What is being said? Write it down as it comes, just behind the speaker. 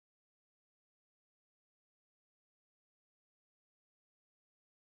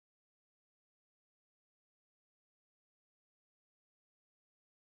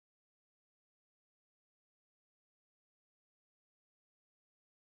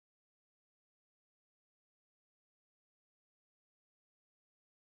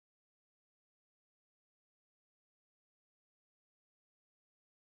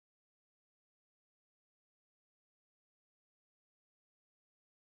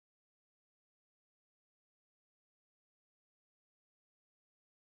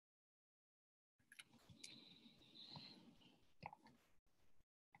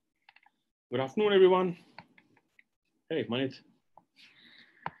Good afternoon, everyone. Hey, Manit.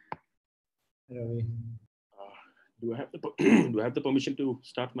 Ravi. Do I have the do I have the permission to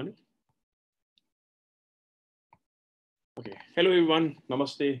start, Manit? Okay. Hello, everyone.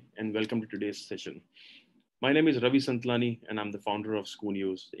 Namaste, and welcome to today's session. My name is Ravi Santlani, and I'm the founder of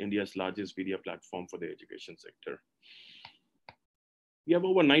ScooNews, India's largest media platform for the education sector. We have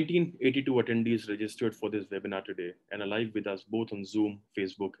over 1982 attendees registered for this webinar today and are live with us both on Zoom,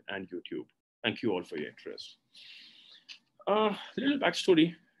 Facebook, and YouTube. Thank you all for your interest. A little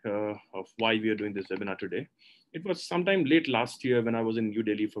backstory of why we are doing this webinar today. It was sometime late last year when I was in New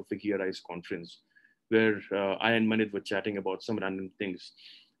Delhi for Fiqh Rise conference, where I and Manit were chatting about some random things.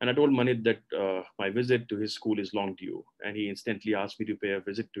 And I told Manit that my visit to his school is long due, and he instantly asked me to pay a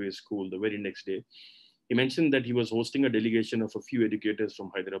visit to his school the very next day. He mentioned that he was hosting a delegation of a few educators from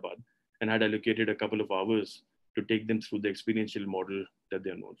Hyderabad and had allocated a couple of hours to take them through the experiential model that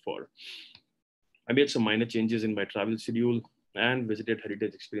they are known for. I made some minor changes in my travel schedule and visited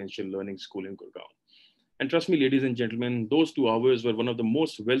Heritage Experiential Learning School in Gurgaon. And trust me, ladies and gentlemen, those 2 hours were one of the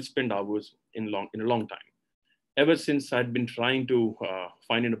most well-spent hours in a long time. Ever since I'd been trying to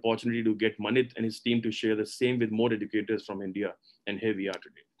find an opportunity to get Manit and his team to share the same with more educators from India, and here we are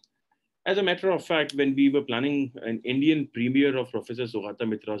today. As a matter of fact, when we were planning an Indian premiere of Professor Sugata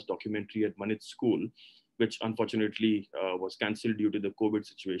Mitra's documentary at Manit's school, which unfortunately was cancelled due to the COVID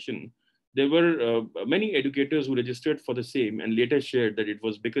situation, there were many educators who registered for the same and later shared that it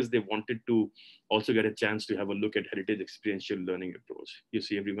was because they wanted to also get a chance to have a look at Heritage Experiential Learning approach. You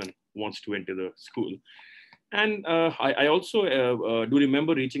see, everyone wants to enter the school. And I also do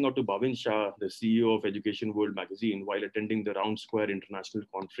remember reaching out to Bhavin Shah, the CEO of Education World magazine, while attending the Round Square International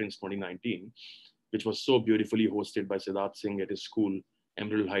Conference 2019, which was so beautifully hosted by Siddharth Singh at his school,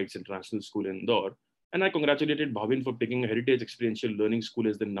 Emerald Heights International School in Indore. And I congratulated Bhavin for picking a Heritage Experiential Learning School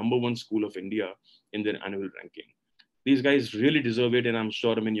as the #1 school of India in their annual ranking. These guys really deserve it, and I'm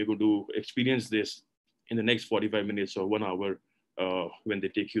sure, you're going to experience this in the next 45 minutes or 1 hour when they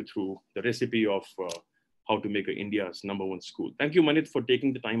take you through the recipe of how to make India's #1 school. Thank you, Manit, for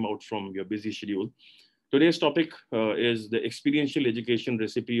taking the time out from your busy schedule. Today's topic is the experiential education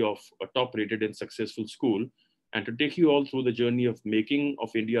recipe of a top-rated and successful school. And to take you all through the journey of making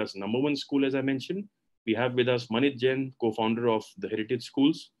of India's #1 school, as I mentioned, we have with us Manit Jain, co-founder of the Heritage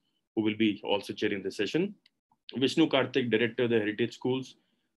Schools, who will be also chairing the session. Vishnu Karthik, director of the Heritage Schools.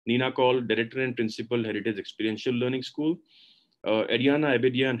 Neena Kaul, director and principal, Heritage Experiential Learning School. Ariana,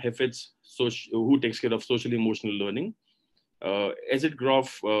 Abadian, Heifetz, who takes care of social emotional learning. Ezette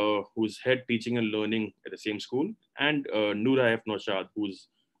Grauf, who's head teaching and learning at the same school. And Noora F, Noushad, who's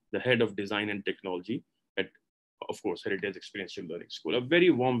the head of design and technology at, of course, Heritage Experiential Learning School. A very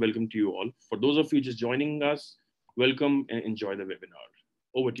warm welcome to you all. For those of you just joining us, welcome and enjoy the webinar.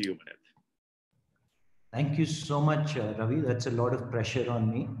 Over to you, Manit. Thank you so much, Ravi. That's a lot of pressure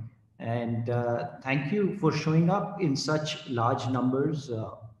on me. And thank you for showing up in such large numbers,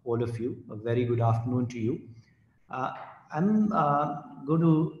 all of you. A very good afternoon to you. I'm going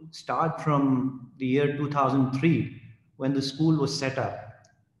to start from the year 2003, when the school was set up.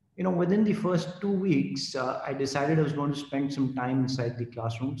 Within the first 2 weeks, I decided I was going to spend some time inside the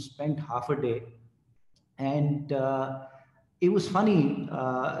classroom, spent half a day. And it was funny,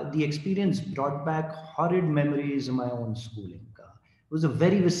 the experience brought back horrid memories of my own schooling. It was a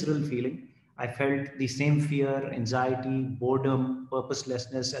very visceral feeling. I felt the same fear, anxiety, boredom,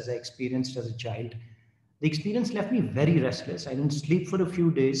 purposelessness as I experienced as a child. The experience left me very restless. I didn't sleep for a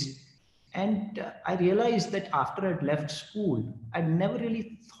few days. And I realized that after I'd left school, I'd never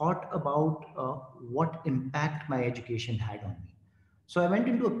really thought about what impact my education had on me. So I went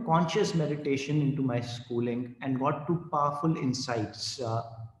into a conscious meditation into my schooling and got two powerful insights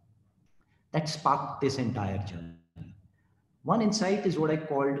that sparked this entire journey. One insight is what I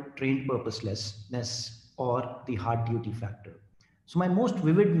called trained purposelessness or the hard duty factor. So my most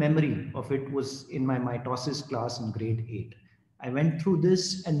vivid memory of it was in my mitosis class in grade 8. I went through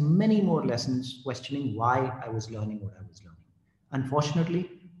this and many more lessons questioning why I was learning what I was learning. Unfortunately,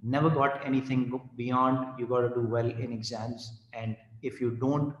 never got anything beyond you got to do well in exams, and if you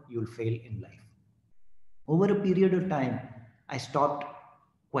don't, you'll fail in life. Over a period of time, I stopped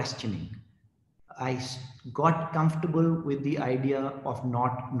questioning. I got comfortable with the idea of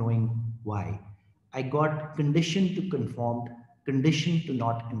not knowing why. I got conditioned to conform, conditioned to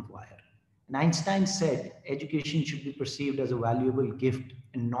not inquire. And Einstein said education should be perceived as a valuable gift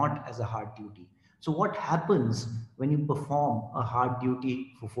and not as a hard duty. So, what happens when you perform a hard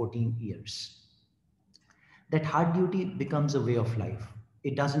duty for 14 years? That hard duty becomes a way of life.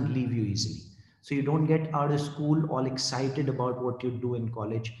 It doesn't leave you easily. So you don't get out of school all excited about what you do in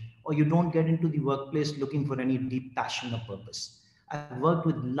college. or you don't get into the workplace looking for any deep passion or purpose. I've worked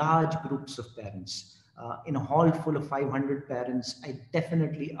with large groups of parents. In a hall full of 500 parents, I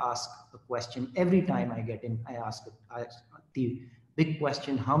definitely ask a question every time I get in. I ask the big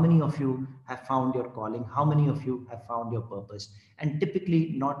question: how many of you have found your calling? How many of you have found your purpose? And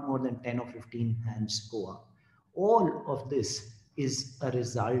typically, not more than 10 or 15 hands go up. All of this is a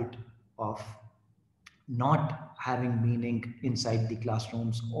result of not having meaning inside the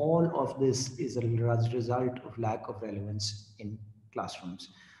classrooms. All of this is a result of lack of relevance in classrooms.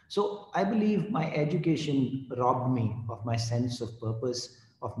 So I believe my education robbed me of my sense of purpose,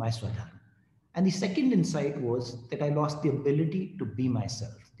 of my swadharma. And the second insight was that I lost the ability to be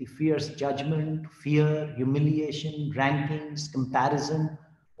myself. The fierce judgment, fear, humiliation, rankings, comparison,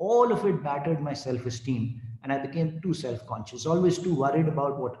 all of it battered my self esteem. And I became too self conscious, always too worried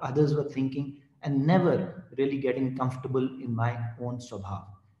about what others were thinking, and never really getting comfortable in my own swabhav.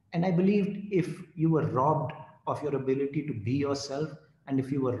 And I believed if you were robbed of your ability to be yourself, and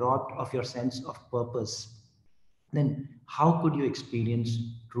if you were robbed of your sense of purpose, then how could you experience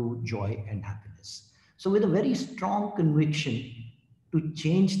true joy and happiness? So, with a very strong conviction to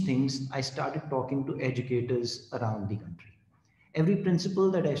change things, I started talking to educators around the country. Every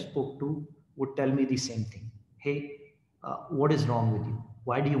principal that I spoke to would tell me the same thing. Hey, what is wrong with you?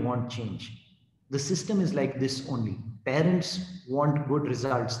 Why do you want change? The system is like this only. Parents want good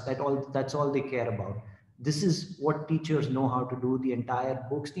results. That's all they care about. This is what teachers know how to do. The entire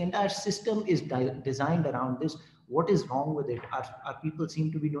books, the entire system is designed around this. What is wrong with it? Our people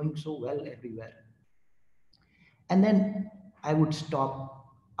seem to be doing so well everywhere. And then I would stop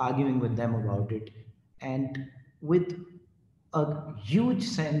arguing with them about it. And with a huge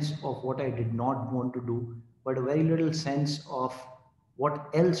sense of what I did not want to do, but a very little sense of what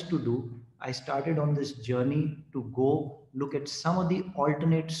else to do, I started on this journey to go look at some of the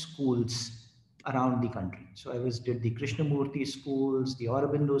alternate schools around the country. So I visited the Krishnamurti schools, the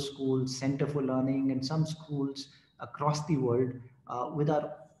Aurobindo schools, Center for Learning, and some schools across the world with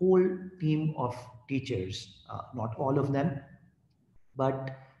our whole team of teachers, not all of them,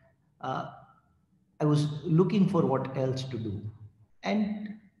 but uh, I was looking for what else to do.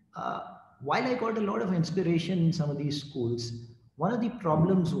 And while I got a lot of inspiration in some of these schools, one of the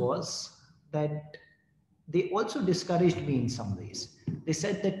problems was that they also discouraged me in some ways. They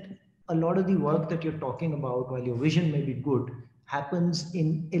said that a lot of the work that you're talking about, while your vision may be good, happens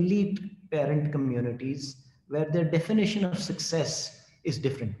in elite parent communities where their definition of success is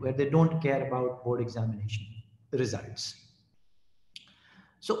different, where they don't care about board examination results.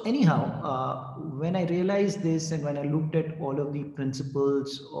 So anyhow, when I realized this and when I looked at all of the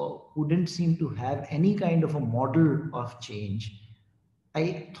principals who didn't seem to have any kind of a model of change,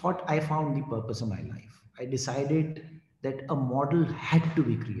 I thought I found the purpose of my life. I decided that a model had to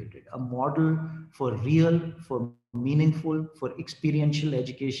be created, a model for real, for meaningful, for experiential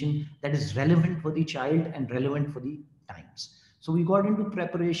education that is relevant for the child and relevant for the times. So we got into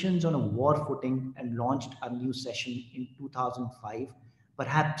preparations on a war footing and launched our new session in 2005,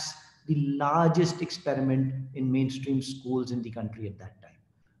 perhaps the largest experiment in mainstream schools in the country at that time.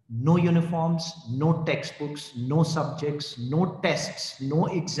 No uniforms, no textbooks, no subjects, no tests, no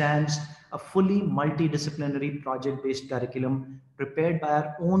exams, a fully multidisciplinary project based curriculum prepared by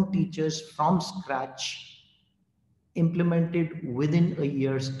our own teachers from scratch, implemented within a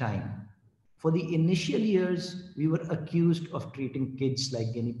year's time. For the initial years, we were accused of treating kids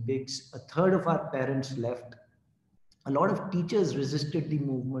like guinea pigs. A third of our parents left. A lot of teachers resisted the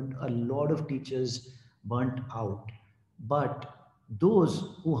movement. A lot of teachers burnt out. But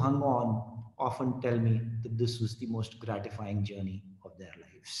those who hung on often tell me that this was the most gratifying journey of their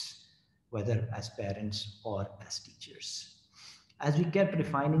lives, whether as parents or as teachers. As we kept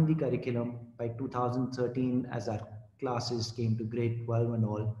refining the curriculum, by 2013, as our classes came to grade 12 and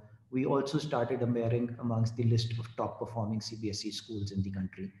all, we also started appearing amongst the list of top performing CBSE schools in the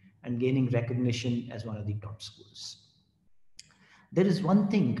country and gaining recognition as one of the top schools. There is one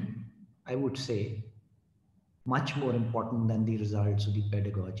thing I would say much more important than the results of the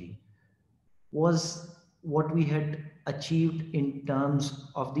pedagogy was what we had achieved in terms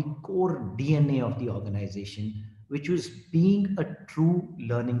of the core DNA of the organization, which was being a true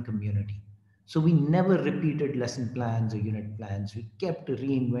learning community. So we never repeated lesson plans or unit plans. We kept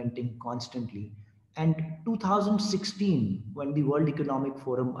reinventing constantly. And 2016, when the World Economic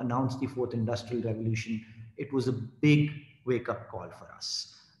Forum announced the fourth industrial revolution, it was a big wake up call for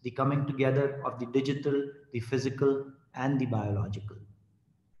us. The coming together of the digital, the physical, and the biological.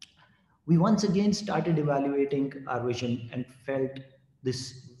 We once again started evaluating our vision and felt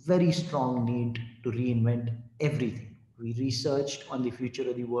this very strong need to reinvent everything. We researched on the future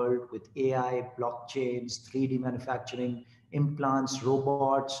of the world with AI, blockchains, 3D manufacturing, implants,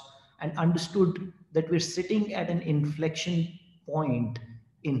 robots, and understood that we're sitting at an inflection point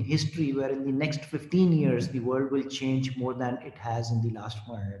in history where in the next 15 years, the world will change more than it has in the last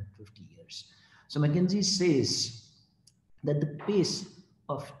 150 years. So McKinsey says that the pace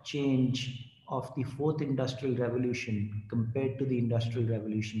of change of the fourth industrial revolution compared to the industrial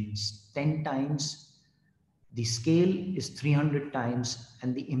revolution is 10 times, the scale is 300 times,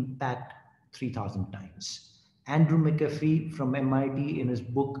 and the impact 3000 times. Andrew McAfee from MIT, in his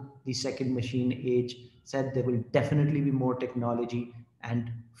book The Second Machine Age, said there will definitely be more technology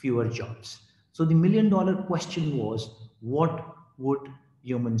and fewer jobs. So the $1,000,000 question was, what would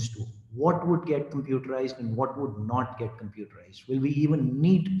humans do? What would get computerized and what would not get computerized? Will we even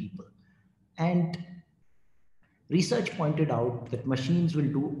need people? And research pointed out that machines will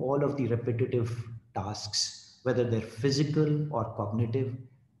do all of the repetitive tasks, whether they're physical or cognitive,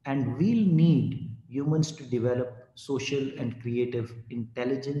 and we'll need humans to develop social and creative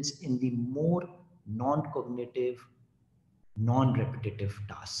intelligence in the more non-cognitive, non-repetitive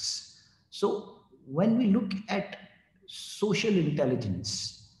tasks. So when we look at social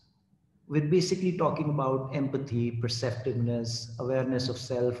intelligence, we're basically talking about empathy, perceptiveness, awareness of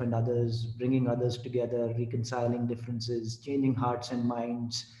self and others, bringing others together, reconciling differences, changing hearts and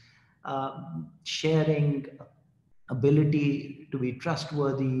minds, sharing, ability to be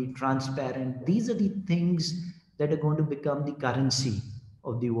trustworthy, transparent. These are the things that are going to become the currency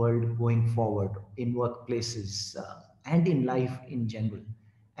of the world going forward in workplaces and in life in general.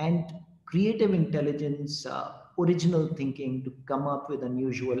 And creative intelligence, original thinking to come up with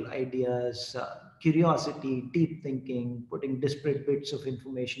unusual ideas, curiosity, deep thinking, putting disparate bits of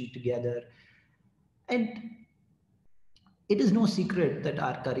information together. And it is no secret that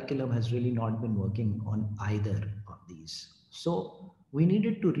our curriculum has really not been working on either of these. So we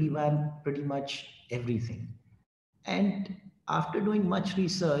needed to revamp pretty much everything. And after doing much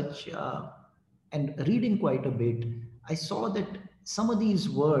research and reading quite a bit, I saw that some of these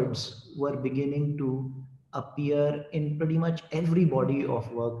words were beginning to appear in pretty much every body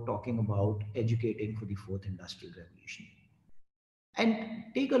of work talking about educating for the fourth industrial revolution. And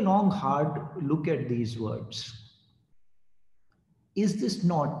take a long, hard look at these words. Is this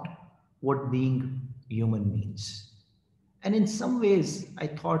not what being human means? And in some ways, I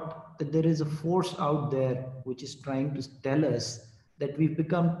thought that there is a force out there which is trying to tell us that we've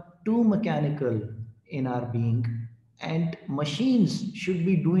become too mechanical in our being, and machines should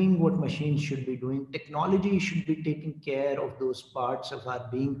be doing what machines should be doing. Technology should be taking care of those parts of our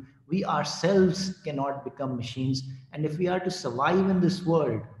being. We ourselves cannot become machines. And if we are to survive in this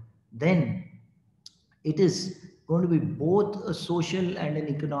world, then it is going to be both a social and an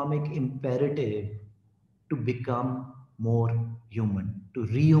economic imperative to become more human, to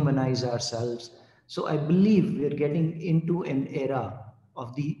rehumanize ourselves. So I believe we're getting into an era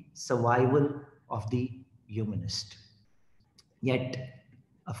of the survival of the humanist. Yet,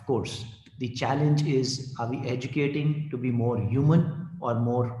 of course, the challenge is, are we educating to be more human or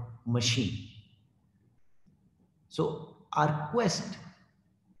more machine? So our quest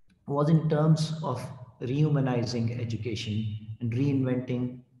was in terms of rehumanizing education and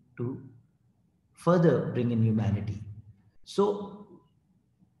reinventing to further bring in humanity. So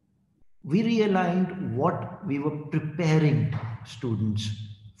we realigned what we were preparing students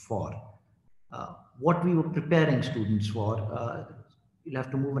for. What we were preparing students for. You'll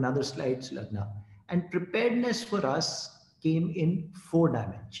have to move another slide, Lagna. And preparedness for us came in 4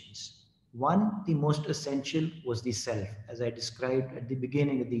 dimensions. One, the most essential, was the self, as I described at the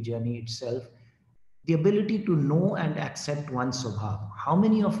beginning of the journey itself. The ability to know and accept one's swabha. How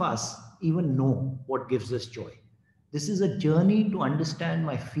many of us even know what gives us joy? This is a journey to understand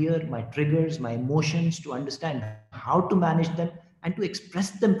my fear, my triggers, my emotions, to understand how to manage them and to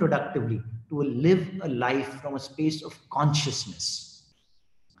express them productively, to live a life from a space of consciousness.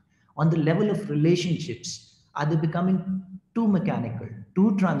 On the level of relationships, are they becoming too mechanical,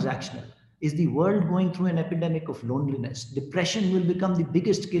 too transactional? Is the world going through an epidemic of loneliness? Depression will become the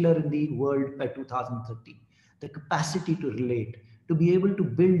biggest killer in the world by 2030. The capacity to relate, to be able to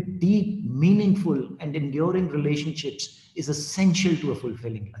build deep, meaningful, and enduring relationships is essential to a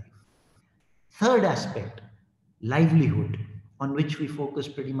fulfilling life. Third aspect, livelihood, on which we focus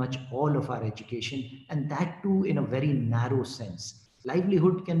pretty much all of our education, and that too in a very narrow sense.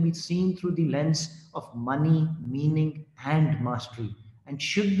 Livelihood can be seen through the lens of money, meaning, and mastery, and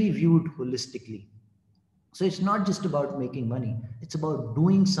should be viewed holistically. So it's not just about making money, it's about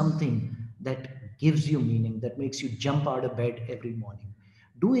doing something that gives you meaning, that makes you jump out of bed every morning.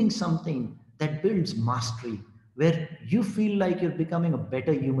 Doing something that builds mastery, where you feel like you're becoming a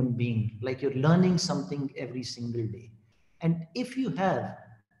better human being, like you're learning something every single day. And if you have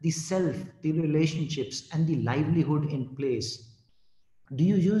the self, the relationships, and the livelihood in place, do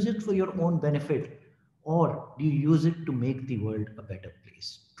you use it for your own benefit, or do you use it to make the world a better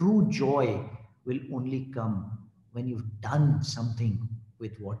place? True joy will only come when you've done something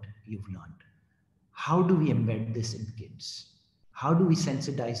with what you've learned. How do we embed this in kids? How do we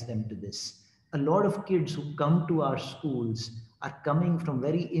sensitize them to this? A lot of kids who come to our schools are coming from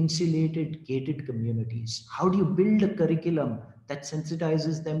very insulated, gated communities. How do you build a curriculum that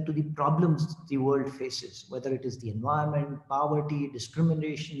sensitizes them to the problems the world faces, whether it is the environment, poverty,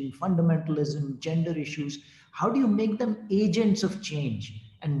 discrimination, fundamentalism, gender issues? How do you make them agents of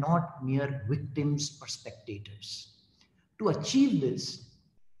change and not mere victims or spectators? To achieve this,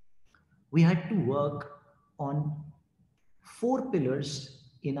 we had to work on four pillars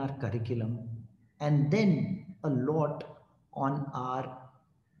in our curriculum, and then a lot on our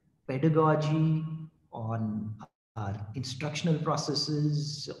pedagogy, on our instructional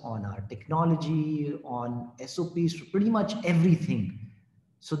processes, on our technology, on SOPs, pretty much everything,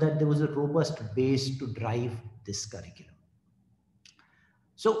 so that there was a robust base to drive this curriculum.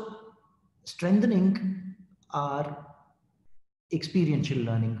 So, strengthening our experiential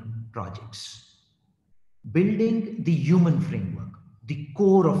learning projects, building the human framework, the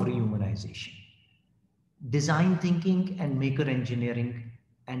core of rehumanization, design thinking and maker engineering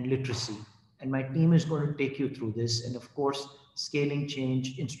and literacy. And my team is going to take you through this. And of course, scaling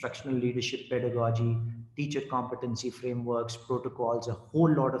change, instructional leadership pedagogy, teacher competency frameworks, protocols, a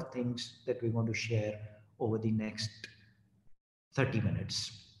whole lot of things that we're going to share over the next 30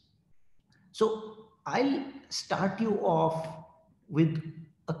 minutes. So I'll start you off with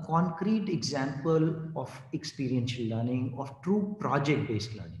a concrete example of experiential learning, of true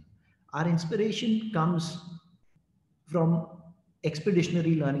project-based learning. Our inspiration comes from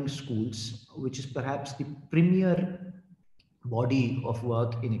expeditionary learning schools, which is perhaps the premier body of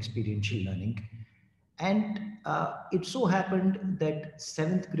work in experiential learning. And it so happened that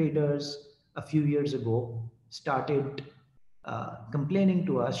seventh graders a few years ago started complaining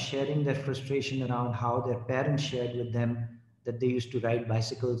to us, sharing their frustration around how their parents shared with them that they used to ride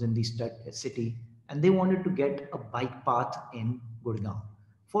bicycles in the city, and they wanted to get a bike path in Gurgaon.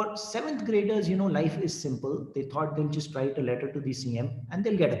 For seventh graders, life is simple. They thought they'll just write a letter to the CM and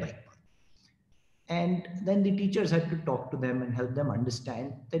they'll get a bike path. And then the teachers had to talk to them and help them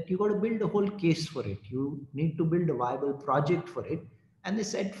understand that you got to build a whole case for it. You need to build a viable project for it. And they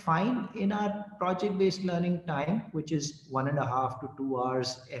said, fine, in our project based learning time, which is 1.5 to 2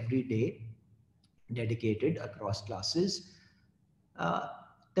 hours every day, dedicated across classes, uh,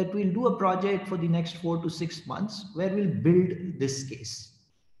 that we'll do a project for the next 4 to 6 months where we'll build this case.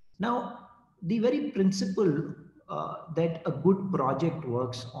 Now, the very principle that a good project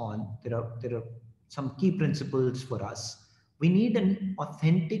works on, there are some key principles for us. We need an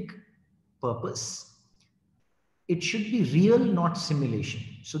authentic purpose. It should be real, not simulation.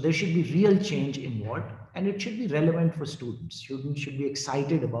 So there should be real change involved, and it should be relevant for students. Students should be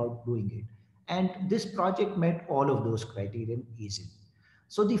excited about doing it. And this project met all of those criteria easily.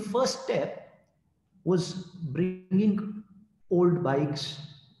 So the first step was bringing old bikes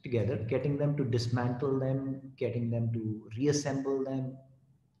together, getting them to dismantle them, getting them to reassemble them.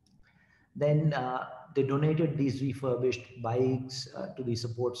 Then they donated these refurbished bikes to the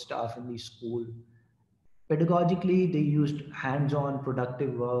support staff in the school. Pedagogically, they used hands-on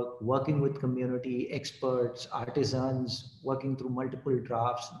productive work, working with community experts, artisans, working through multiple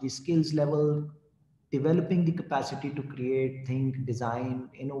drafts, the skills level, developing the capacity to create, think, design,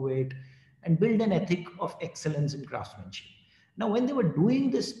 innovate, and build an ethic of excellence in craftsmanship. Now, when they were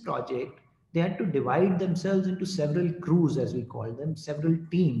doing this project, they had to divide themselves into several crews, as we call them, several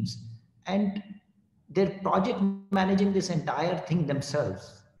teams, and they're project managing this entire thing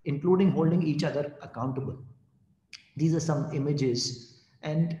themselves, including holding each other accountable. These are some images.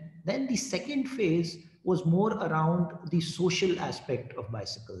 And then the second phase was more around the social aspect of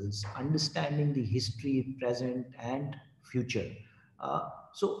bicycles, understanding the history, present, and future.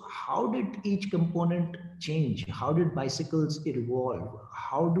 So, how did each component change? How did bicycles evolve?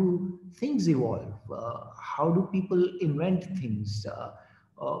 How do things evolve? How do people invent things?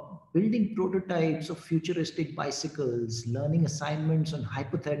 Building prototypes of futuristic bicycles, learning assignments on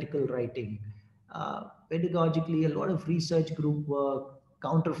hypothetical writing, pedagogically, a lot of research group work,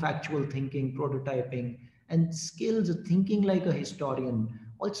 counterfactual thinking, prototyping, and skills of thinking like a historian.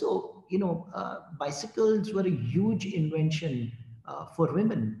 Also, bicycles were a huge invention for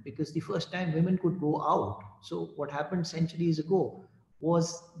women because the first time women could go out. So, what happened centuries ago?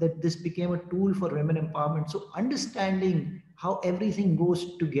 was that this became a tool for women empowerment. So understanding how everything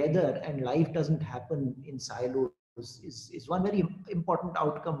goes together and life doesn't happen in silos is one very important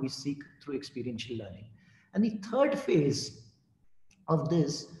outcome we seek through experiential learning. And the third phase of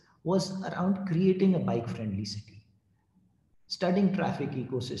this was around creating a bike friendly city, studying traffic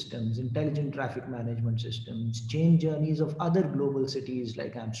ecosystems, intelligent traffic management systems, change journeys of other global cities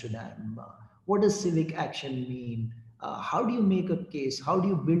like Amsterdam. What does civic action mean? How do you make a case? How do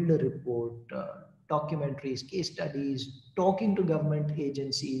you build a report? Documentaries, case studies, talking to government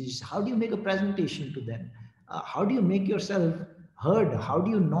agencies. How do you make a presentation to them? How do you make yourself heard? How do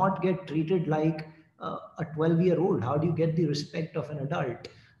you not get treated like a 12-year-old? How do you get the respect of an adult?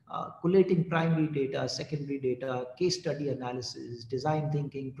 Collating primary data, secondary data, case study analysis, design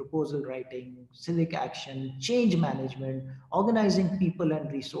thinking, proposal writing, civic action, change management, organizing people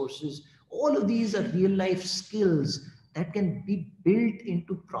and resources. All of these are real life skills that can be built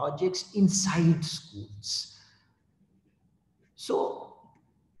into projects inside schools. So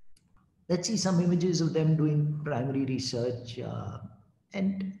let's see some images of them doing primary research.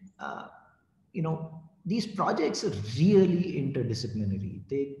 And, you know, these projects are really interdisciplinary.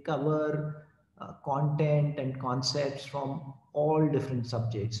 They cover content and concepts from all different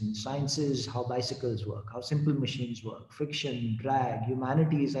subjects. In sciences, how bicycles work, how simple machines work, friction, drag,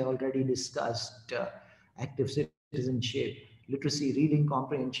 humanities, I already discussed, active citizenship, literacy, reading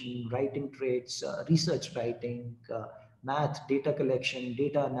comprehension, writing traits, research writing, math, data collection,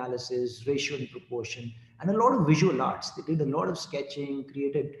 data analysis, ratio and proportion, and a lot of visual arts. They did a lot of sketching,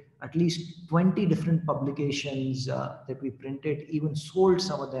 created at least 20 different publications that we printed, even sold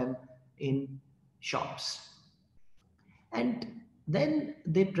some of them in shops. And then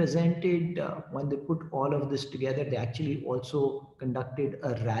they presented, when they put all of this together, they actually also conducted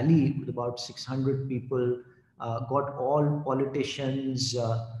a rally with about 600 people, got all politicians,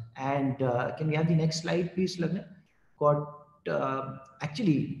 and can we have the next slide, please, Lagna? Got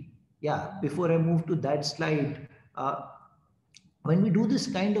actually, yeah, before I move to that slide, when we do this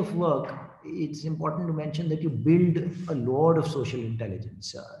kind of work, it's important to mention that you build a lot of social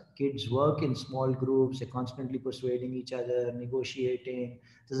intelligence. Kids work in small groups, they're constantly persuading each other, negotiating.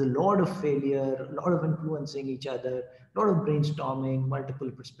 There's a lot of failure, a lot of influencing each other, a lot of brainstorming, multiple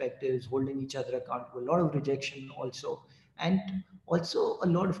perspectives, holding each other accountable, a lot of rejection also, and also a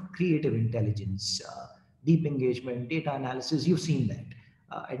lot of creative intelligence, deep engagement, data analysis. You've seen that.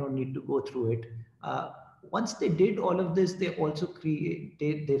 I don't need to go through it. Once they did all of this, they also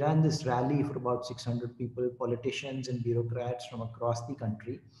they ran this rally for about 600 people, politicians and bureaucrats from across the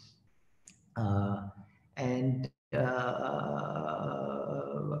country. And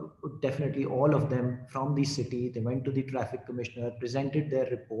definitely all of them from the city. They went to the traffic commissioner, presented their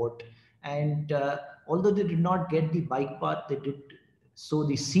report, and although they did not get the bike path, they did sow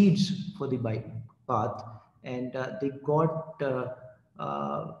the seeds for the bike path, and they got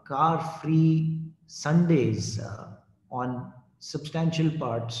car-free Sundays on substantial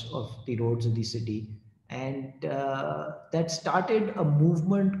parts of the roads of the city. And that started a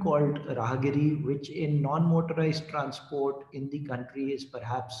movement called Rahagiri, which in non-motorized transport in the country is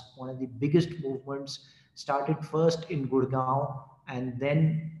perhaps one of the biggest movements. Started first in Gurgaon and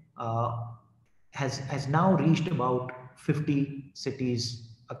then has now reached about 50 cities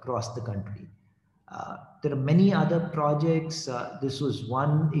across the country. There are many other projects. This was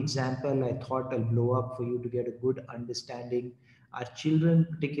one example I thought I'll blow up for you to get a good understanding. Our children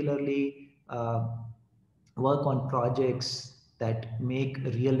particularly work on projects that make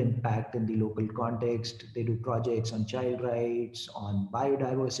a real impact in the local context. They do projects on child rights, on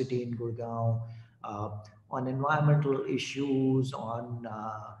biodiversity in Gurgaon, uh, on environmental issues, on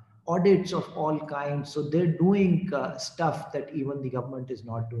audits of all kinds. So they're doing stuff that even the government is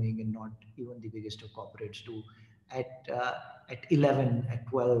not doing and not even the biggest of corporates do at 11, at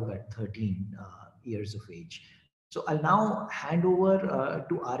 12, at 13 years of age. So I'll now hand over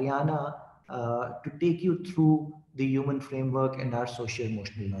to Ariana to take you through the human framework and our social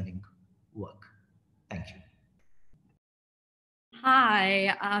emotional learning work. Thank you.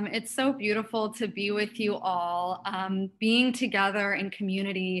 Hi, it's so beautiful to be with you all. Being together in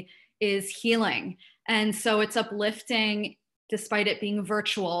community is healing. And so it's uplifting, despite it being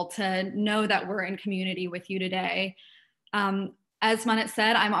virtual, to know that we're in community with you today. As Manit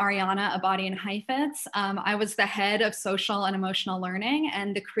said, I'm Ariana Abadian Heifetz. I was the head of social and emotional learning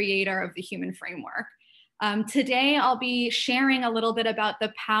and the creator of the human framework. Today, I'll be sharing a little bit about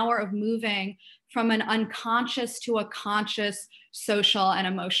the power of moving from an unconscious to a conscious social and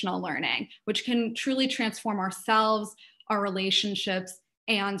emotional learning, which can truly transform ourselves, our relationships,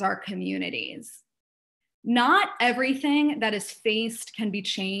 and our communities. Not everything that is faced can be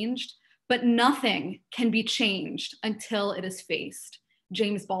changed, but nothing can be changed until it is faced.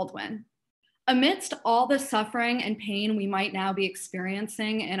 James Baldwin. Amidst all the suffering and pain we might now be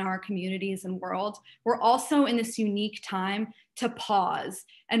experiencing in our communities and world, we're also in this unique time to pause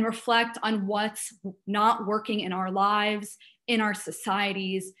and reflect on what's not working in our lives, in our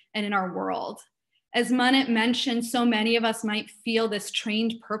societies, and in our world. As Manit mentioned, so many of us might feel this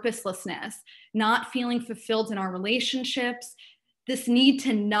trained purposelessness, not feeling fulfilled in our relationships, this need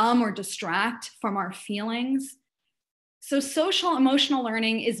to numb or distract from our feelings. So social emotional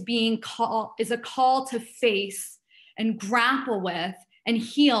learning is a call to face and grapple with and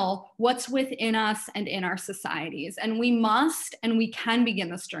heal what's within us and in our societies. And we must and we can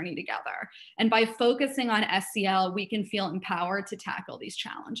begin this journey together. And by focusing on SEL, we can feel empowered to tackle these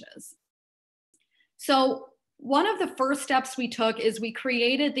challenges. So one of the first steps we took is we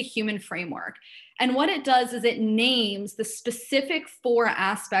created the human framework. And what it does is it names the specific 4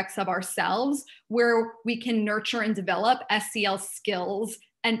 aspects of ourselves where we can nurture and develop SEL skills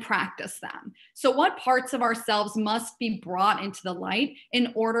and practice them. So what parts of ourselves must be brought into the light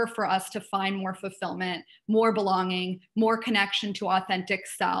in order for us to find more fulfillment, more belonging, more connection to authentic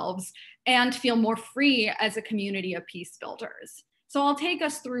selves, and feel more free as a community of peace builders. So I'll take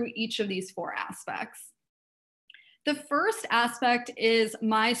us through each of these 4 aspects. The first aspect is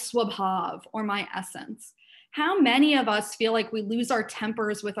my swabhav, or my essence. How many of us feel like we lose our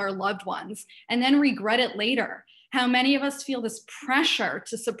tempers with our loved ones and then regret it later? How many of us feel this pressure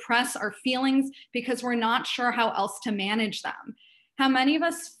to suppress our feelings because we're not sure how else to manage them? How many of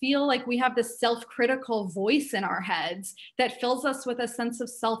us feel like we have this self-critical voice in our heads that fills us with a sense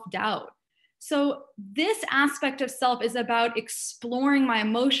of self-doubt? So this aspect of self is about exploring my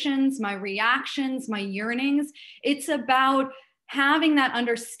emotions, my reactions, my yearnings. It's about having that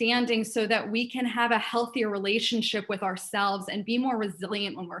understanding so that we can have a healthier relationship with ourselves and be more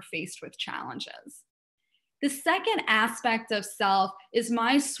resilient when we're faced with challenges. The second aspect of self is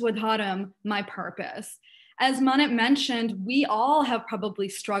my swadharam, my purpose. As Manit mentioned, we all have probably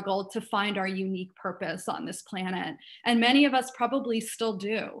struggled to find our unique purpose on this planet, and many of us probably still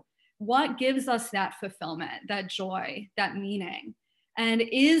do. What gives us that fulfillment, that joy, that meaning? And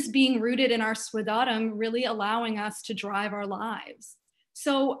is being rooted in our swadharam really allowing us to drive our lives?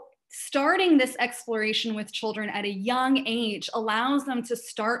 So starting this exploration with children at a young age allows them to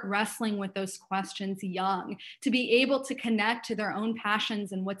start wrestling with those questions young, to be able to connect to their own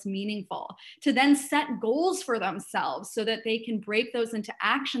passions and what's meaningful, to then set goals for themselves so that they can break those into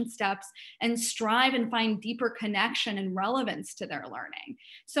action steps and strive and find deeper connection and relevance to their learning.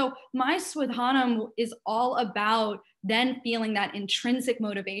 So my swadhanam is all about then feeling that intrinsic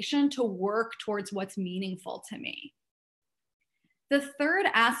motivation to work towards what's meaningful to me. The third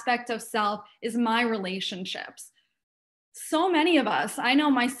aspect of self is my relationships. So many of us, I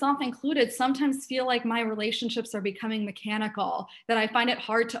know myself included, sometimes feel like my relationships are becoming mechanical, that I find it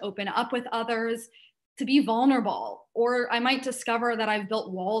hard to open up with others, to be vulnerable, or I might discover that I've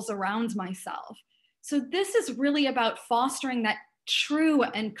built walls around myself. So this is really about fostering that true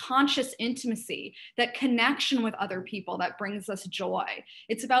and conscious intimacy, that connection with other people that brings us joy.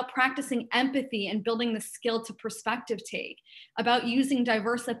 It's about practicing empathy and building the skill to perspective take, about using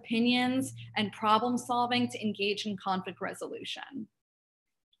diverse opinions and problem solving to engage in conflict resolution.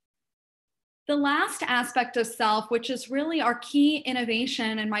 The last aspect of self, which is really our key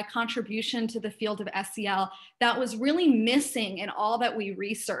innovation and my contribution to the field of SEL that was really missing in all that we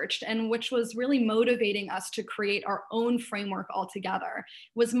researched and which was really motivating us to create our own framework altogether,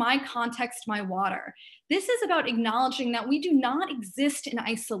 was my context, my water. This is about acknowledging that we do not exist in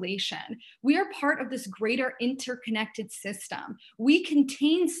isolation. We are part of this greater interconnected system. We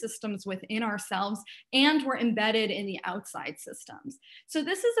contain systems within ourselves and we're embedded in the outside systems. So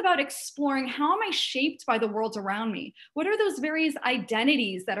this is about exploring, how am I shaped by the world around me? What are those various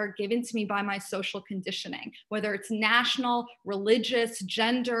identities that are given to me by my social conditioning, whether it's national, religious,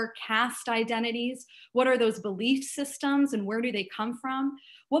 gender, caste identities? What are those belief systems and where do they come from?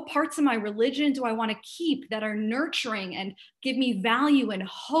 What parts of my religion do I want to keep that are nurturing and give me value and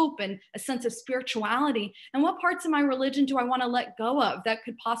hope and a sense of spirituality? And what parts of my religion do I want to let go of that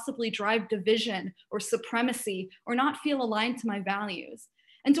could possibly drive division or supremacy or not feel aligned to my values?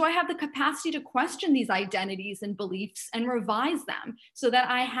 And do I have the capacity to question these identities and beliefs and revise them so that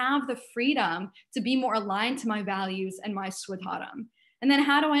I have the freedom to be more aligned to my values and my swadharam? And then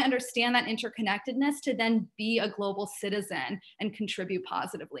how do I understand that interconnectedness to then be a global citizen and contribute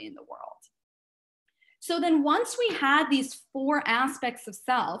positively in the world? So then once we had these 4 aspects of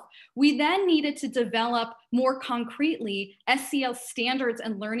self, we then needed to develop more concretely SEL standards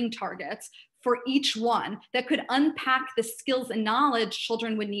and learning targets for each one that could unpack the skills and knowledge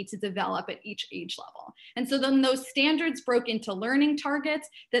children would need to develop at each age level. And so then those standards broke into learning targets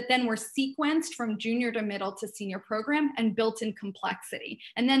that then were sequenced from junior to middle to senior program and built in complexity.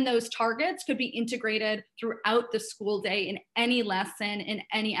 And then those targets could be integrated throughout the school day in any lesson, in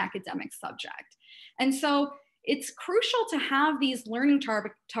any academic subject. And so it's crucial to have these learning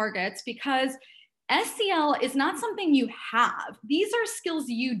targets because SEL is not something you have. These are skills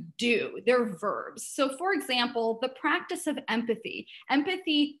you do. They're verbs. So for example, the practice of empathy.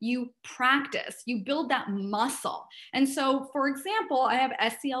 Empathy, you practice, you build that muscle. And so for example, I have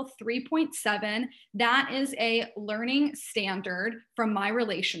SEL 3.7. That is a learning standard from my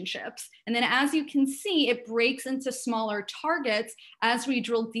relationships. And then as you can see, it breaks into smaller targets as we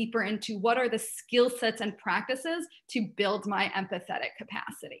drill deeper into what are the skill sets and practices to build my empathetic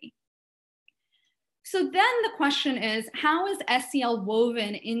capacity. So then the question is, how is SEL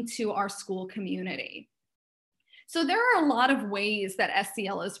woven into our school community? So there are a lot of ways that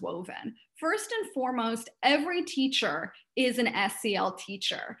SEL is woven. First and foremost, every teacher is an SEL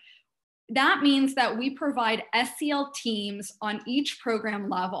teacher. That means that we provide SEL teams on each program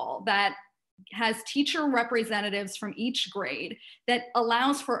level that has teacher representatives from each grade that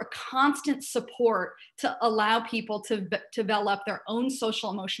allows for a constant support to allow people to develop their own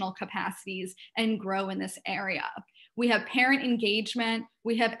social emotional capacities and grow in this area. We have parent engagement,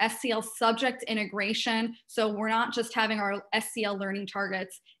 we have SEL subject integration. So we're not just having our SEL learning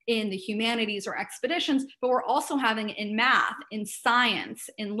targets in the humanities or expeditions, but we're also having it in math, in science,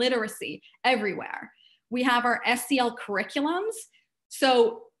 in literacy, everywhere. We have our SEL curriculums.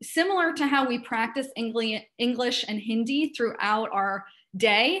 So similar to how we practice English and Hindi throughout our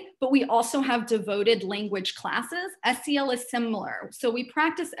day, but we also have devoted language classes. SEL is similar. So we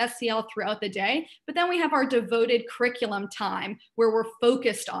practice SEL throughout the day, but then we have our devoted curriculum time where we're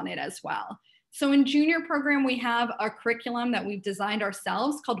focused on it as well. So in junior program, we have a curriculum that we've designed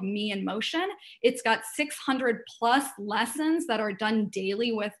ourselves called Me in Motion. It's got 600 plus lessons that are done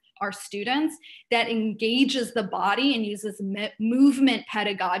daily with our students that engages the body and uses movement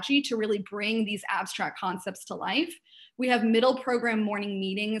pedagogy to really bring these abstract concepts to life. We have middle program morning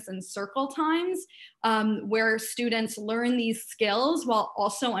meetings and circle times where students learn these skills while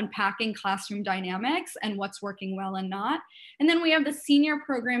also unpacking classroom dynamics and what's working well and not. And then we have the senior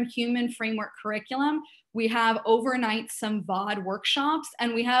program human framework curriculum. We have overnight some VOD workshops,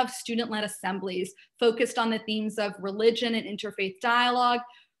 and we have student-led assemblies focused on the themes of religion and interfaith dialogue,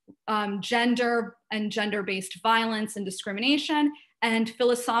 gender and gender-based violence and discrimination, and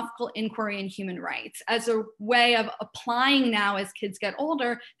philosophical inquiry and human rights as a way of applying now as kids get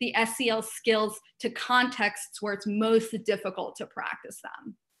older, the SEL skills to contexts where it's most difficult to practice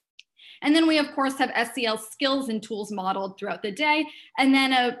them. And then we of course have SEL skills and tools modeled throughout the day, and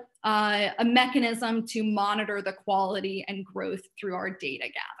then a mechanism to monitor the quality and growth through our data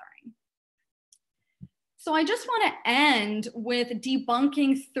gathering. So I just want to end with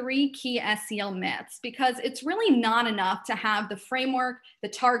debunking 3 key SEL myths, because it's really not enough to have the framework, the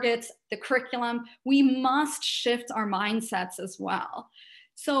targets, the curriculum. We must shift our mindsets as well.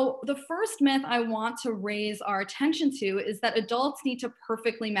 So the first myth I want to raise our attention to is that adults need to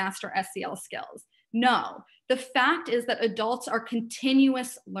perfectly master SEL skills. No, the fact is that adults are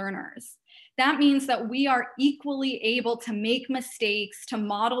continuous learners. That means that we are equally able to make mistakes, to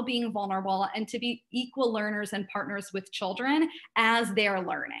model being vulnerable, and to be equal learners and partners with children as they're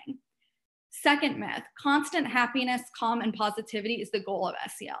learning. Second myth, constant happiness, calm, and positivity is the goal of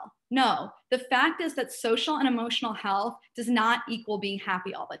SEL. No, the fact is that social and emotional health does not equal being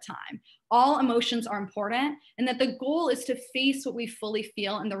happy all the time. All emotions are important, and that the goal is to face what we fully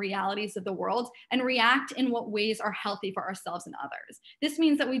feel in the realities of the world and react in what ways are healthy for ourselves and others. This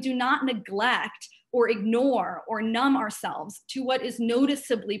means that we do not neglect or ignore or numb ourselves to what is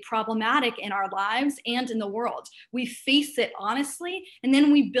noticeably problematic in our lives and in the world. We face it honestly, and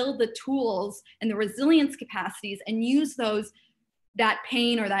then we build the tools and the resilience capacities and use that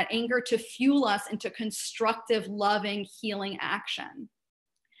pain or that anger to fuel us into constructive, loving, healing action.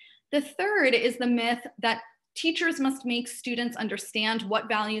 The third is the myth that teachers must make students understand what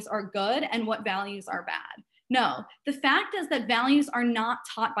values are good and what values are bad. No, the fact is that values are not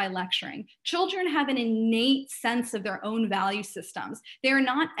taught by lecturing. Children have an innate sense of their own value systems. They are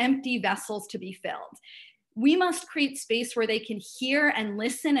not empty vessels to be filled. We must create space where they can hear and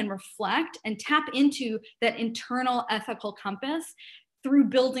listen and reflect and tap into that internal ethical compass through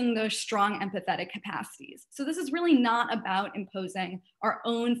building those strong empathetic capacities. So this is really not about imposing our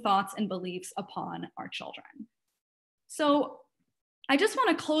own thoughts and beliefs upon our children. So I just want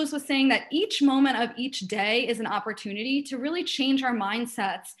to close with saying that each moment of each day is an opportunity to really change our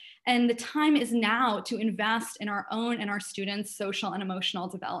mindsets. And the time is now to invest in our own and our students' social and emotional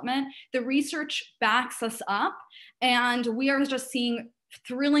development. The research backs us up, and we are just seeing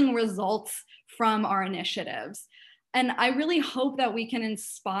thrilling results from our initiatives. And I really hope that we can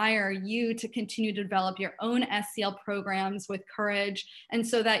inspire you to continue to develop your own SEL programs with courage, and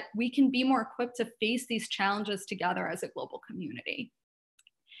so that we can be more equipped to face these challenges together as a global community.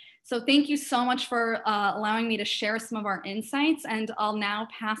 So thank you so much for allowing me to share some of our insights, and I'll now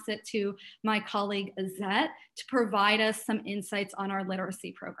pass it to my colleague Ezette to provide us some insights on our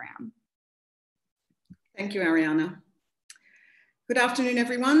literacy program. Thank you, Ariana. Good afternoon,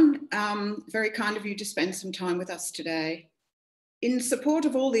 everyone. Very kind of you to spend some time with us today. In support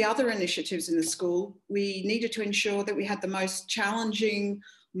of all the other initiatives in the school, we needed to ensure that we had the most challenging,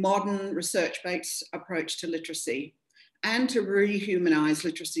 modern, research-based approach to literacy, and to rehumanize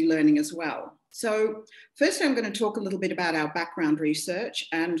literacy learning as well. So firstly, I'm going to talk a little bit about our background research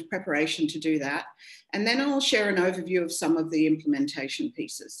and preparation to do that, and then I'll share an overview of some of the implementation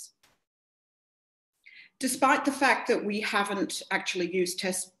pieces. Despite the fact that we haven't actually used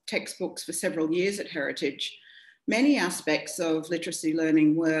textbooks for several years at Heritage, many aspects of literacy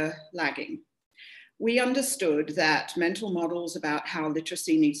learning were lagging. We understood that mental models about how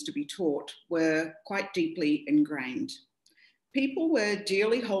literacy needs to be taught were quite deeply ingrained. People were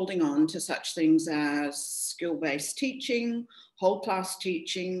dearly holding on to such things as skill-based teaching, whole class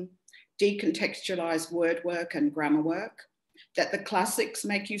teaching, decontextualized word work and grammar work, that the classics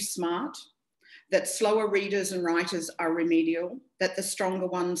make you smart, that slower readers and writers are remedial, that the stronger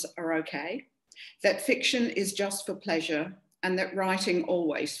ones are okay, that fiction is just for pleasure, and that writing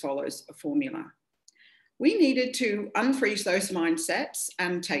always follows a formula. We needed to unfreeze those mindsets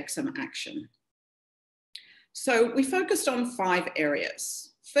and take some action. So we focused on 5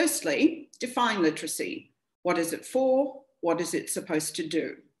 areas. Firstly, define literacy. What is it for? What is it supposed to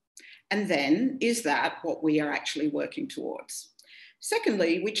do? And then, is that what we are actually working towards?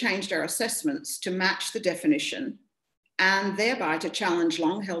 Secondly, we changed our assessments to match the definition, and thereby to challenge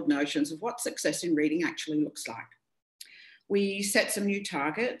long-held notions of what success in reading actually looks like. We set some new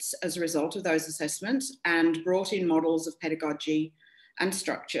targets as a result of those assessments and brought in models of pedagogy and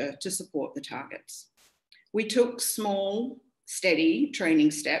structure to support the targets. We took small, steady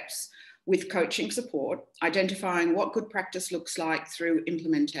training steps with coaching support, identifying what good practice looks like through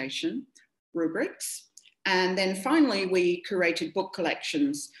implementation, rubrics, and then finally we curated book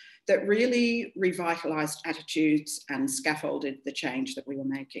collections that really revitalized attitudes and scaffolded the change that we were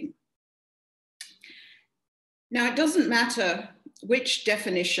making. Now, it doesn't matter which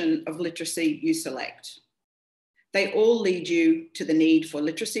definition of literacy you select. They all lead you to the need for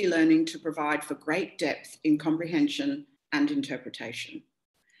literacy learning to provide for great depth in comprehension and interpretation.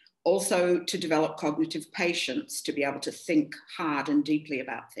 Also to develop cognitive patience, to be able to think hard and deeply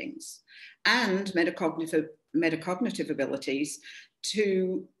about things, and metacognitive abilities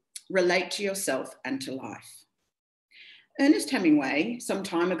to relate to yourself and to life. Ernest Hemingway, some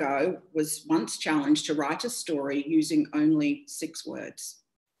time ago, was once challenged to write a story using only 6 words.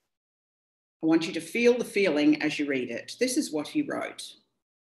 I want you to feel the feeling as you read it. This is what he wrote.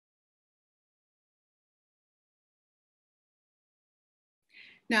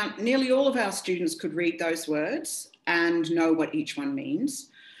 Now, nearly all of our students could read those words and know what each one means,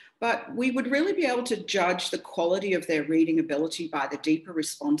 but we would really be able to judge the quality of their reading ability by the deeper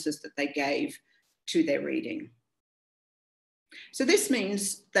responses that they gave to their reading. So this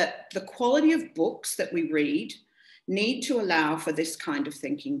means that the quality of books that we read need to allow for this kind of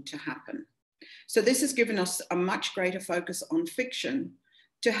thinking to happen. So this has given us a much greater focus on fiction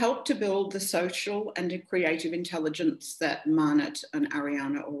to help to build the social and creative intelligence that Manit and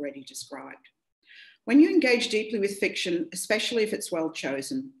Ariana already described. When you engage deeply with fiction, especially if it's well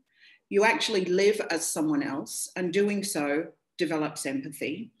chosen, you actually live as someone else, and doing so develops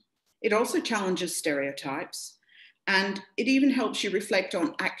empathy. It also challenges stereotypes, and it even helps you reflect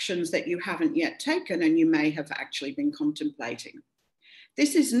on actions that you haven't yet taken and you may have actually been contemplating.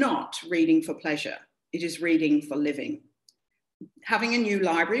 This is not reading for pleasure, it is reading for living. Having a new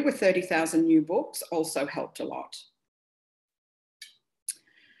library with 30,000 new books also helped a lot.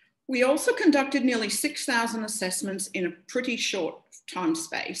 We also conducted nearly 6,000 assessments in a pretty short time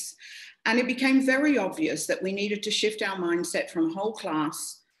space, and it became very obvious that we needed to shift our mindset from whole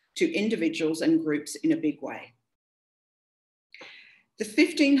class to individuals and groups in a big way. The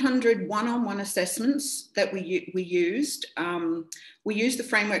 1,500 one-on-one assessments that we used the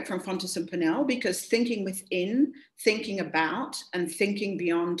framework from Fontes and Pinnell because thinking within, thinking about, and thinking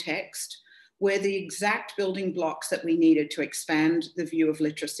beyond text were the exact building blocks that we needed to expand the view of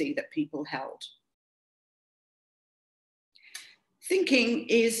literacy that people held. Thinking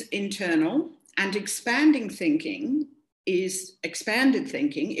is internal, and expanded thinking is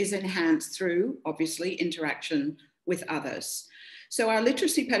enhanced through, obviously, interaction with others. So our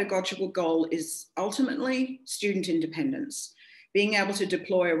literacy pedagogical goal is ultimately student independence, being able to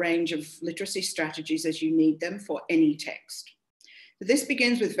deploy a range of literacy strategies as you need them for any text. This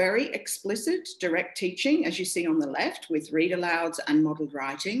begins with very explicit, direct teaching, as you see on the left, with read alouds and modelled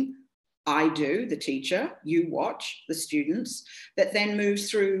writing. I do, the teacher, you watch, the students, that then moves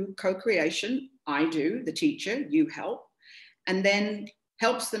through co-creation. I do, the teacher, you help, and then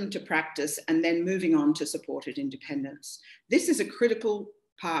helps them to practice, and then moving on to supported independence. This is a critical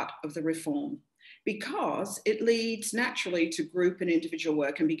part of the reform because it leads naturally to group and individual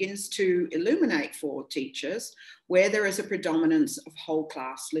work and begins to illuminate for teachers where there is a predominance of whole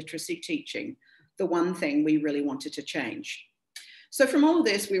class literacy teaching, the one thing we really wanted to change. So from all of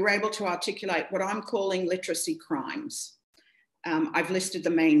this, we were able to articulate what I'm calling literacy crimes. I've listed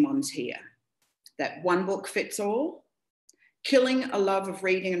the main ones here. That one book fits all, killing a love of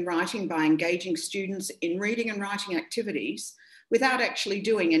reading and writing by engaging students in reading and writing activities without actually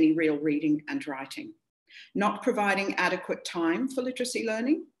doing any real reading and writing, not providing adequate time for literacy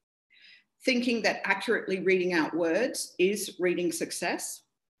learning, thinking that accurately reading out words is reading success,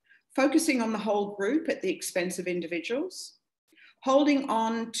 focusing on the whole group at the expense of individuals, holding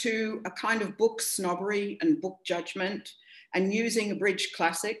on to a kind of book snobbery and book judgment and using abridged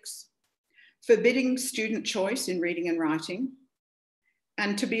classics, forbidding student choice in reading and writing,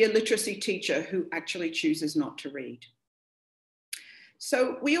 and to be a literacy teacher who actually chooses not to read.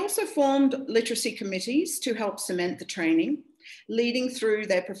 So we also formed literacy committees to help cement the training, leading through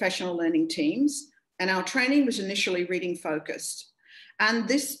their professional learning teams. And our training was initially reading focused. And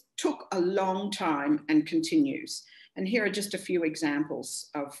this took a long time and continues. And here are just a few examples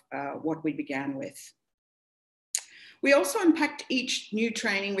of what we began with. We also unpacked each new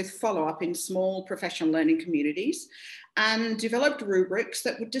training with follow-up in small professional learning communities and developed rubrics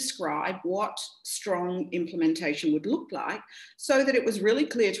that would describe what strong implementation would look like so that it was really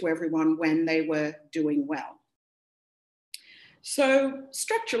clear to everyone when they were doing well. So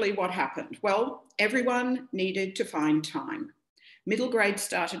structurally, what happened? Well, everyone needed to find time. Middle grade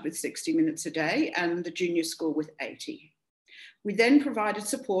started with 60 minutes a day and the junior school with 80. We then provided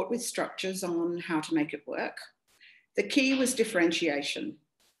support with structures on how to make it work. The key was differentiation.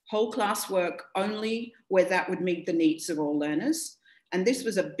 Whole class work only where that would meet the needs of all learners. And this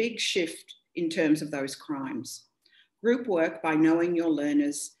was a big shift in terms of those crimes. Group work by knowing your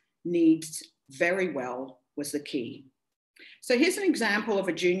learners' needs very well was the key. So here's an example of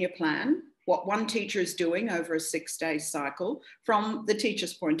a junior plan, what one teacher is doing over a 6-day cycle from the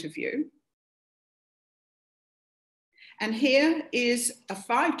teacher's point of view. And here is a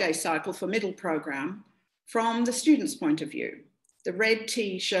 5-day cycle for middle program from the student's point of view. The red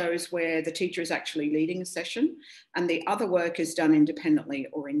T shows where the teacher is actually leading a session and the other work is done independently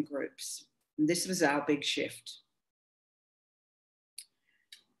or in groups. And this was our big shift.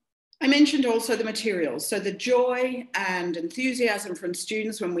 I mentioned also the materials. So the joy and enthusiasm from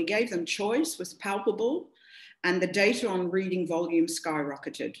students when we gave them choice was palpable and the data on reading volume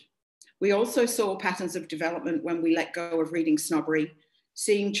skyrocketed. We also saw patterns of development when we let go of reading snobbery,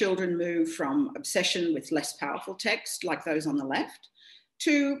 seeing children move from obsession with less powerful text, like those on the left,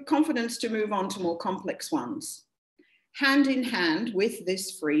 to confidence to move on to more complex ones. Hand in hand with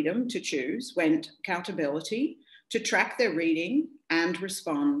this freedom to choose went accountability to track their reading and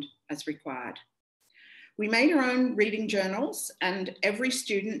respond as required. We made our own reading journals and every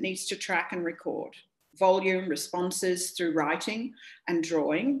student needs to track and record volume, responses through writing and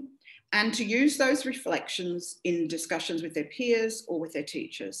drawing, and to use those reflections in discussions with their peers or with their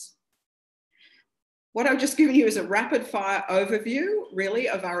teachers. What I've just given you is a rapid fire overview, really,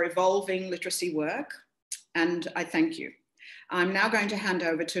 of our evolving literacy work, and I thank you. I'm now going to hand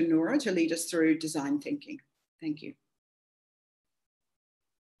over to Noora to lead us through design thinking. Thank you.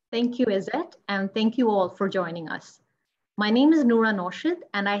 Thank you, Ezette, and thank you all for joining us. My name is Noora Noushad,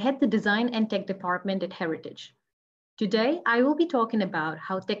 and I head the Design and Tech Department at Heritage. Today, I will be talking about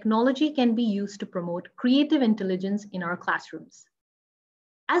how technology can be used to promote creative intelligence in our classrooms.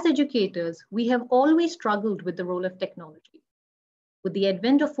 As educators, we have always struggled with the role of technology. With the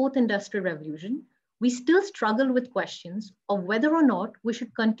advent of Fourth Industrial Revolution, we still struggle with questions of whether or not we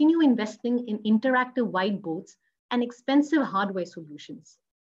should continue investing in interactive whiteboards and expensive hardware solutions.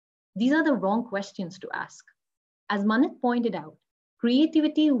 These are the wrong questions to ask. As Manit pointed out,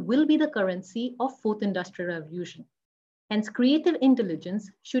 creativity will be the currency of Fourth Industrial Revolution. Hence, creative intelligence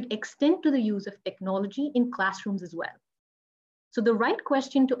should extend to the use of technology in classrooms as well. So the right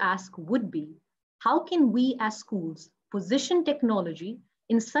question to ask would be, how can we as schools position technology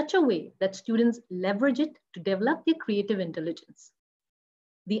in such a way that students leverage it to develop their creative intelligence?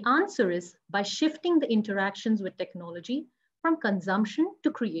 The answer is by shifting the interactions with technology from consumption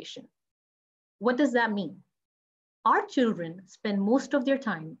to creation. What does that mean? Our children spend most of their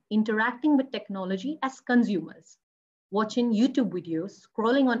time interacting with technology as consumers, watching YouTube videos,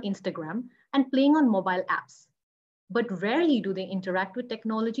 scrolling on Instagram, and playing on mobile apps. But rarely do they interact with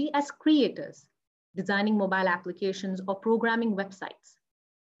technology as creators, designing mobile applications or programming websites.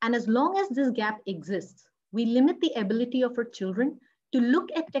 And as long as this gap exists, we limit the ability of our children to look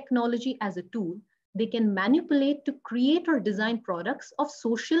at technology as a tool they can manipulate to create or design products of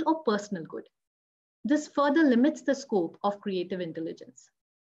social or personal good. This further limits the scope of creative intelligence.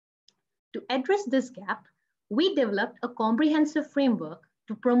 To address this gap, we developed a comprehensive framework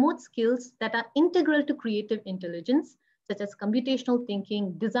to promote skills that are integral to creative intelligence, such as computational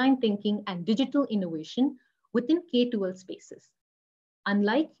thinking, design thinking, and digital innovation within K-12 spaces.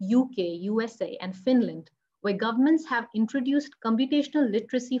 Unlike UK, USA, and Finland, where governments have introduced computational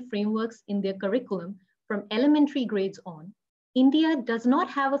literacy frameworks in their curriculum from elementary grades on, India does not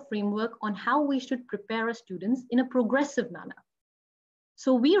have a framework on how we should prepare our students in a progressive manner.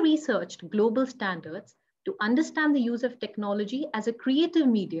 So we researched global standards to understand the use of technology as a creative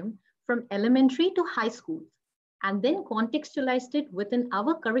medium from elementary to high schools, and then contextualized it within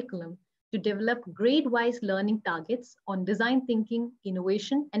our curriculum to develop grade-wise learning targets on design thinking,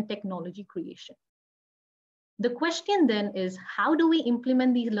 innovation, and technology creation. The question then is, how do we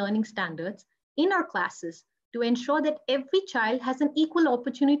implement these learning standards in our classes to ensure that every child has an equal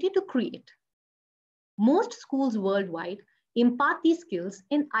opportunity to create? Most schools worldwide impart these skills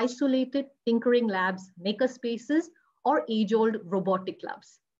in isolated tinkering labs, maker spaces, or age-old robotic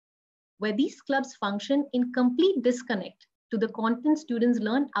clubs, where these clubs function in complete disconnect to the content students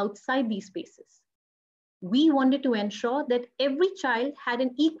learn outside these spaces. We wanted to ensure that every child had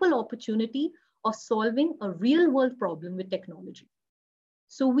an equal opportunity of solving a real-world problem with technology.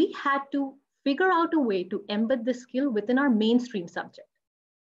 So we had to figure out a way to embed the skill within our mainstream subject.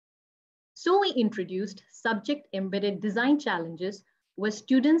 So we introduced subject-embedded design challenges where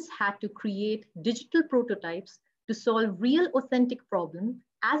students had to create digital prototypes to solve real authentic problems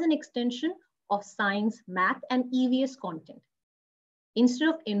as an extension of science, math, and EVS content. Instead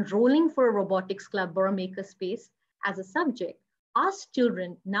of enrolling for a robotics club or a makerspace as a subject, our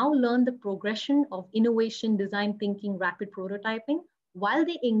children now learn the progression of innovation, design thinking, rapid prototyping, while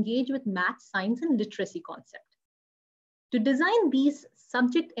they engage with math, science, and literacy concepts. To design these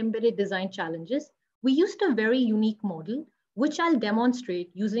subject-embedded design challenges, we used a very unique model, which I'll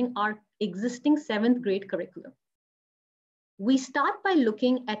demonstrate using our existing 7th grade curriculum. We start by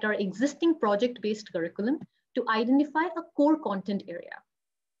looking at our existing project-based curriculum to identify a core content area.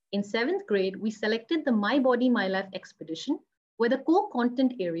 In 7th grade, we selected the My Body, My Life expedition, where the core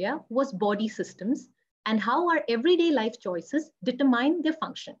content area was body systems and how our everyday life choices determine their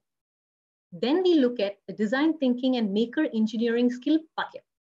function. Then we look at the design thinking and maker engineering skill bucket.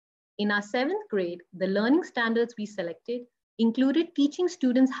 In our 7th grade, the learning standards we selected included teaching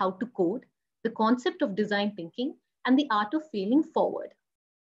students how to code, the concept of design thinking, and the art of failing forward.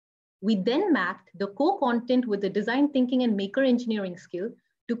 We then mapped the core content with the design thinking and maker engineering skill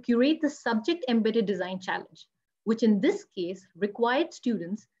to curate the subject embedded design challenge, which in this case required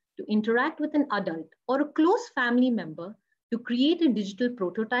students to interact with an adult or a close family member to create a digital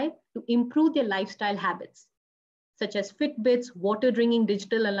prototype to improve their lifestyle habits, such as Fitbits, water drinking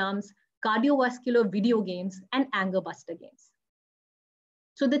digital alarms, cardiovascular video games, and anger buster games.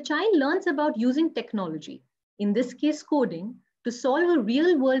 So the child learns about using technology, in this case coding, to solve a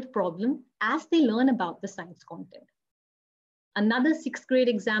real world problem as they learn about the science content. Another 6th grade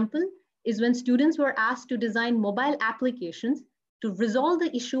example is when students were asked to design mobile applications to resolve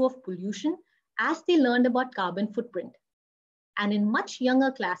the issue of pollution as they learned about carbon footprint. And in much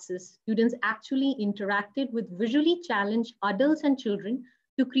younger classes, students actually interacted with visually challenged adults and children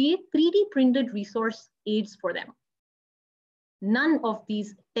to create 3D printed resource aids for them. None of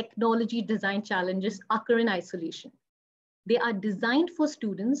these technology design challenges occur in isolation. They are designed for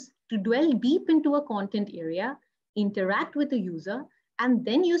students to dwell deep into a content area, interact with the user, and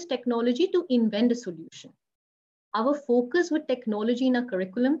then use technology to invent a solution. Our focus with technology in our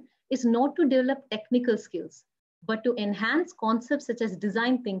curriculum is not to develop technical skills, but to enhance concepts such as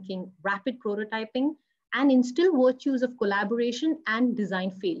design thinking, rapid prototyping, and instill virtues of collaboration and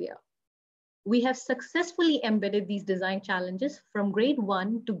design failure. We have successfully embedded these design challenges from grade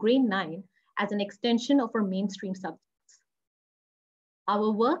 1 to grade 9 as an extension of our mainstream subjects. Our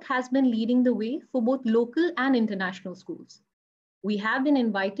work has been leading the way for both local and international schools. We have been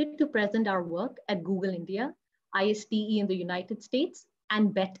invited to present our work at Google India, ISTE in the United States,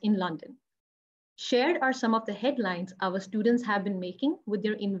 and BET in London. Shared are some of the headlines our students have been making with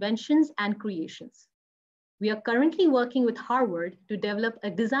their inventions and creations. We are currently working with Harvard to develop a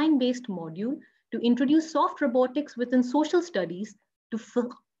design-based module to introduce soft robotics within social studies to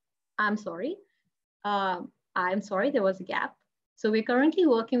I'm sorry, there was a gap. So we're currently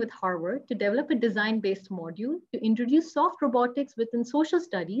working with Harvard to develop a design-based module to introduce soft robotics within social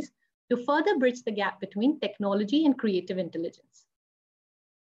studies to further bridge the gap between technology and creative intelligence.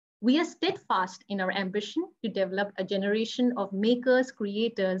 We are steadfast in our ambition to develop a generation of makers,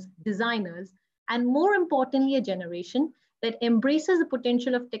 creators, designers, and more importantly, a generation that embraces the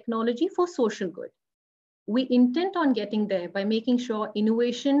potential of technology for social good. We intend on getting there by making sure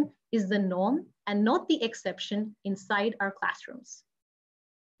innovation is the norm and not the exception inside our classrooms.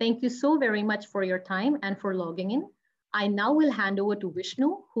 Thank you so very much for your time and for logging in. I now will hand over to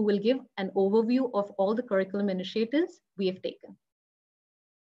Vishnu, who will give an overview of all the curriculum initiatives we have taken.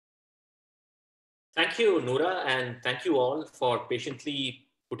 Thank you, Noora, and thank you all for patiently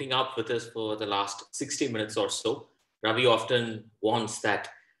putting up with us for the last 60 minutes or so. Ravi often warns that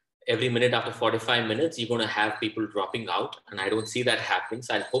every minute after 45 minutes, you're going to have people dropping out, and I don't see that happening.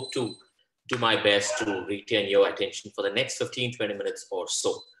 So I hope to do my best to retain your attention for the next 15, 20 minutes or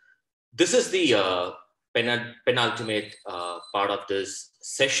so. This is the penultimate part of this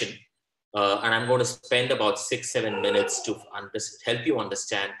session. And I'm going to spend about 6-7 minutes to help you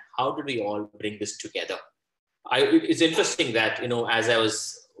understand how did we all bring this together. It's interesting that, as I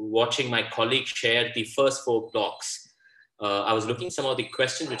was watching my colleague share the first 4 blocks, I was looking at some of the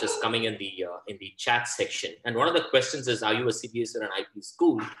questions which is coming in the chat section. And one of the questions is, are you a CBSE or an IP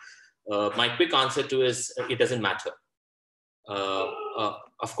school? My quick answer to is, it doesn't matter.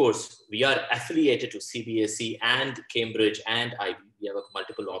 Of course, we are affiliated to CBSE and Cambridge and IB. We have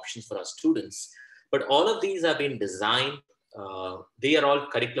multiple options for our students. But all of these have been designed, they are all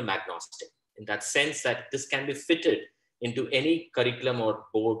curriculum agnostic, in that sense that this can be fitted into any curriculum or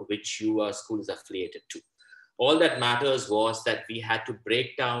board which your school is affiliated to. All that matters was that we had to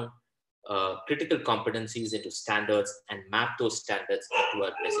break down critical competencies into standards and map those standards into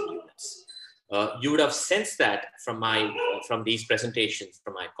our lesson units. You would have sensed that from these presentations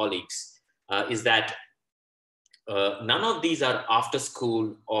from my colleagues, is that none of these are after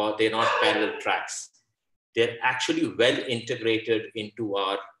school or they're not parallel tracks. They're actually well integrated into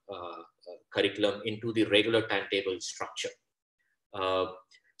our curriculum, into the regular timetable structure.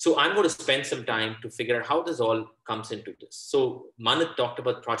 So I'm going to spend some time to figure out how this all comes into this. So Manit talked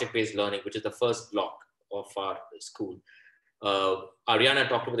about project-based learning, which is the first block of our school. Ariana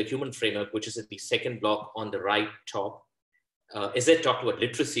talked about the human framework, which is at the second block on the right top. Ezette talked about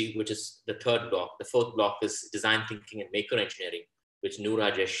literacy, which is the third block. The fourth block is design thinking and maker engineering, which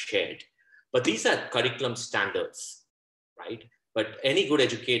Noora just shared. But these are curriculum standards, right? But any good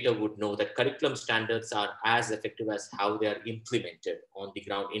educator would know that curriculum standards are as effective as how they are implemented on the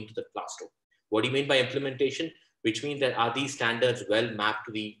ground into the classroom. What do you mean by implementation? Which means that are these standards well mapped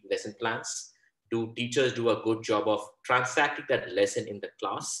to the lesson plans? Do teachers do a good job of transacting that lesson in the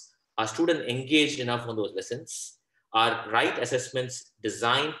class? Are students engaged enough on those lessons? Are right assessments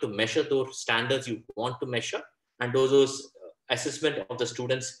designed to measure those standards you want to measure? And those assessment of the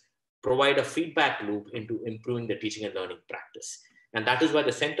students provide a feedback loop into improving the teaching and learning practice. And that is why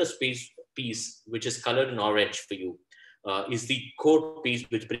the center piece, which is colored in orange for you, is the core piece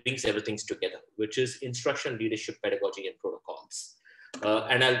which brings everything together, which is instruction, leadership, pedagogy, and protocols.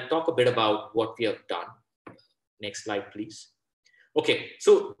 And I'll talk a bit about what we have done. Next slide, please. Okay,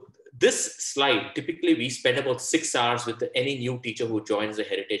 so this slide, typically we spend about 6 hours with any new teacher who joins a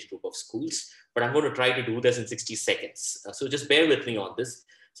heritage group of schools, but I'm going to try to do this in 60 seconds. So just bear with me on this.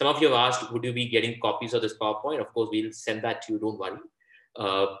 Some of you have asked, would you be getting copies of this PowerPoint? Of course, we'll send that to you, don't worry.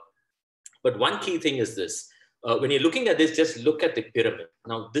 But one key thing is this. When you're looking at this, just look at the pyramid.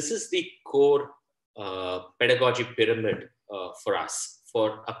 Now, this is the core pedagogy pyramid for us,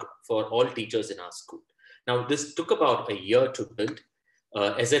 for all teachers in our school. Now, this took about a year to build.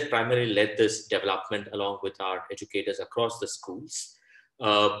 Ezette primarily led this development along with our educators across the schools.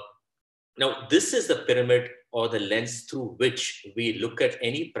 Now, this is the pyramid or the lens through which we look at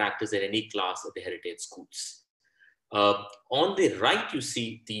any practice in any class at the heritage schools. On the right, you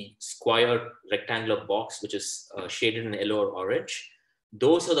see the square rectangular box, which is shaded in yellow or orange.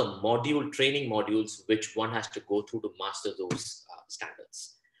 Those are the training modules which one has to go through to master those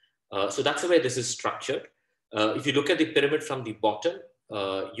standards. So that's the way this is structured. If you look at the pyramid from the bottom,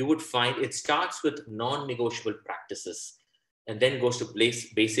 you would find it starts with non-negotiable practices. and then goes to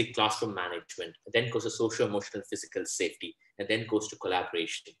basic classroom management, and then goes to social, emotional, physical safety, and then goes to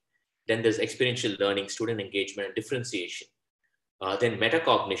collaboration. Then there's experiential learning, student engagement, and differentiation. Then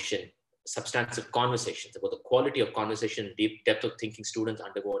metacognition, substantive conversations about the quality of conversation, deep depth of thinking students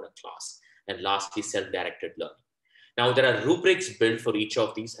undergo in a class. And lastly, self-directed learning. Now, there are rubrics built for each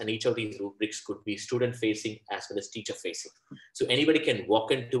of these, and each of these rubrics could be student-facing as well as teacher-facing. So anybody can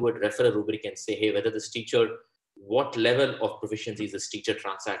walk into it, refer a rubric and say, hey, whether this teacher, what level of proficiency is this teacher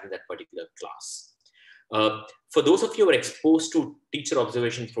transacting that particular class. For those of you who are exposed to teacher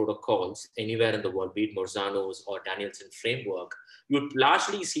observation protocols anywhere in the world, be it Morzano's or Danielson framework, you would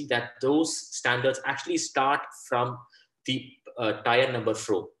largely see that those standards actually start from the tier number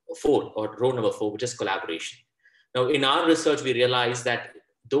 4 or row number 4, which is collaboration. Now, in our research, we realized that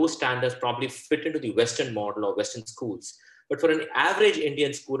those standards probably fit into the Western model or Western schools. But for an average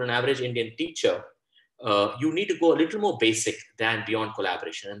Indian school, an average Indian teacher, you need to go a little more basic than beyond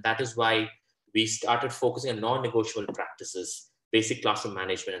collaboration. And that is why we started focusing on non-negotiable practices, basic classroom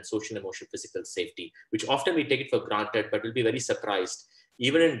management, and social, emotional, physical safety, which often we take it for granted, but we'll be very surprised.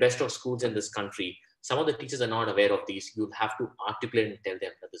 Even in best of schools in this country, some of the teachers are not aware of these. You'll have to articulate and tell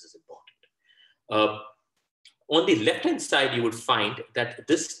them that this is important. On the left-hand side, you would find that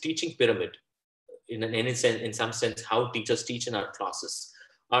this teaching pyramid, in some sense, how teachers teach in our classes,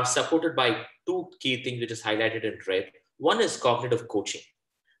 are supported by two key things, which is highlighted in red. One is cognitive coaching.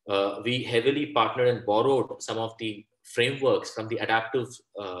 We heavily partnered and borrowed some of the frameworks from the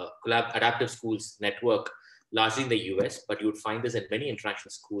adaptive schools network, largely in the US, but you would find this in many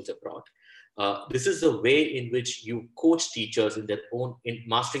international schools abroad. This is a way in which you coach teachers in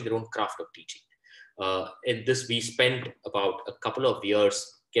mastering their own craft of teaching. In this, we spent about a couple of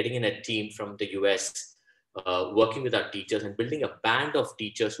years getting in a team from the US, working with our teachers and building a band of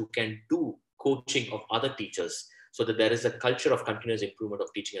teachers who can do coaching of other teachers, so that there is a culture of continuous improvement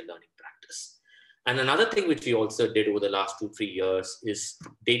of teaching and learning practice. And another thing which we also did over the last 2-3 years is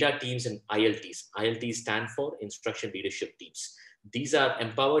data teams and ILTs. ILTs stand for Instruction Leadership Teams. These are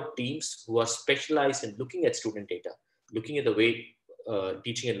empowered teams who are specialized in looking at student data, looking at the way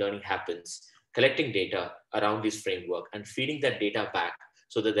teaching and learning happens, collecting data around this framework and feeding that data back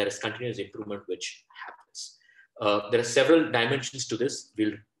so that there is continuous improvement which happens. There are several dimensions to this.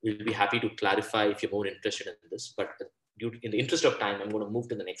 We'll be happy to clarify if you're more interested in this, but in the interest of time, I'm going to move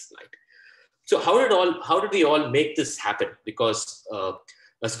to the next slide. So how did we all make this happen? Because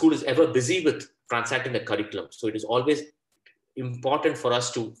a school is ever busy with transacting the curriculum. So it is always important for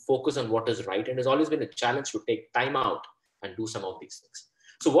us to focus on what is right. And it's always been a challenge to take time out and do some of these things.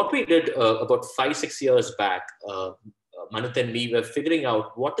 So what we did about 5-6 years back, Manit and me were figuring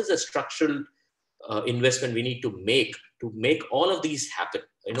out what is a structural investment we need to make all of these happen.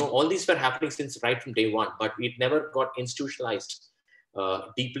 You know, all these were happening since right from day one, but it never got institutionalized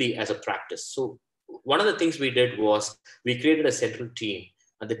deeply as a practice. So one of the things we did was we created a central team,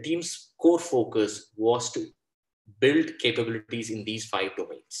 and the team's core focus was to build capabilities in these 5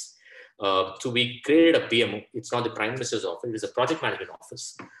 domains. So we created a PMO. It's not the Prime Minister's office. It is a project management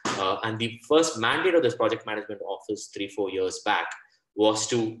office. And the first mandate of this project management office 3-4 years back was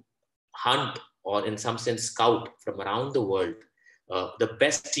to hunt, or in some sense scout from around the world, the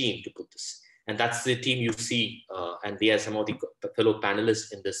best team to put this. And that's the team you see, and they are some of the fellow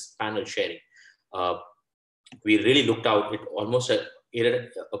panelists in this panel sharing. We really looked out at almost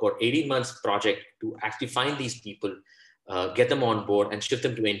about 18 months project to actually find these people, get them on board and shift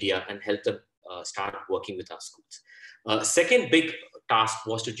them to India and help them start working with our schools. Second big task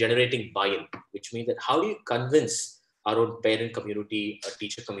was to generating buy-in, which means that how do you convince our own parent community,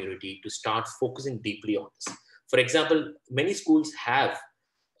 teacher community to start focusing deeply on this? For example, many schools have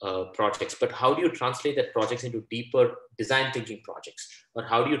projects, but how do you translate that projects into deeper design thinking projects? Or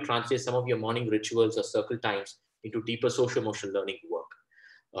how do you translate some of your morning rituals or circle times into deeper social emotional learning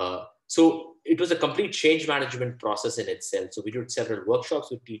work? So it was a complete change management process in itself. So we did several workshops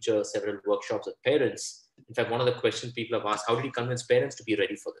with teachers, several workshops with parents. In fact, one of the questions people have asked, how did you convince parents to be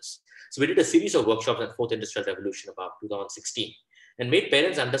ready for this? So we did a series of workshops on 4th Industrial Revolution about 2016 and made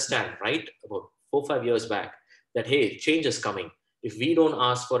parents understand, right, about 4-5 years back, that, hey, change is coming. If we don't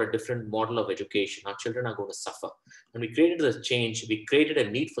ask for a different model of education, our children are going to suffer. And we created the change, we created a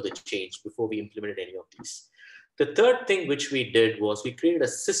need for the change before we implemented any of these. The third thing which we did was we created a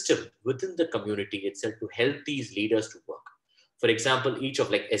system within the community itself to help these leaders to work. For example, each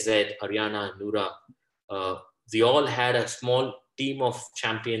of like Ezette, Ariana, and Noora, they all had a small team of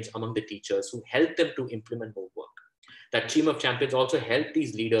champions among the teachers who helped them to implement more work. That team of champions also helped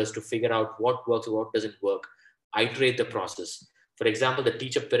these leaders to figure out what works or what doesn't work, iterate the process. For example, the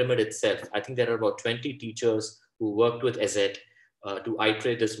teacher pyramid itself, I think there are about 20 teachers who worked with Ezette to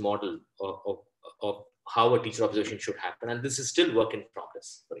iterate this model of how a teacher observation should happen. And this is still work in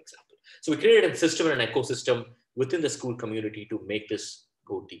progress, for example. So we created a system and an ecosystem within the school community to make this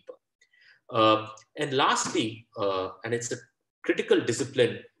go deeper. And lastly, and it's a critical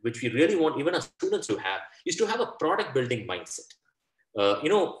discipline which we really want even our students to have, is to have a product building mindset.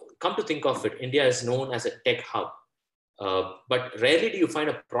 Come to think of it, India is known as a tech hub, but rarely do you find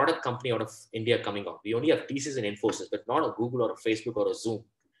a product company out of India coming out. We only have TCS and Infosys, but not a Google or a Facebook or a Zoom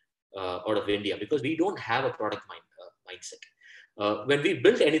out of India, because we don't have a product mindset. When we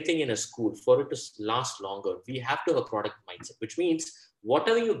build anything in a school, for it to last longer, we have to have a product mindset, which means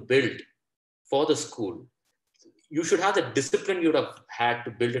whatever you build for the school, you should have the discipline you would have had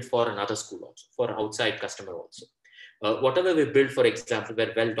to build it for another school also, for an outside customer also. Whatever we build, for example,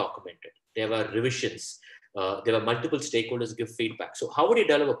 were well documented. There were revisions. There were multiple stakeholders give feedback. So how would you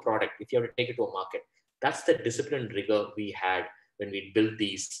develop a product if you have to take it to a market? That's the discipline and rigor we had when we built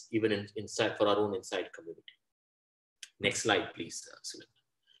these, even inside for our own inside community. Next slide, please,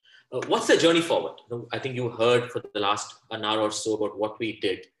 Sumit. What's the journey forward? I think you heard for the last an hour or so about what we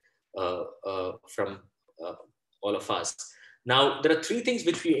did from all of us. Now, there are three things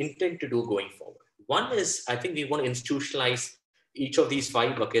which we intend to do going forward. One is, I think we want to institutionalize each of these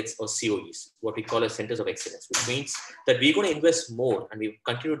 5 buckets or COEs, what we call as centers of excellence, which means that we're going to invest more, and we've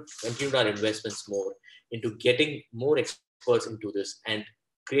continued our investments more into getting more experts into this and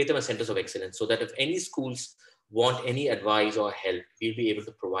create them as centers of excellence, so that if any schools want any advice or help, we'll be able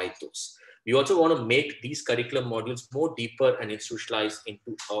to provide those. We also want to make these curriculum modules more deeper and institutionalized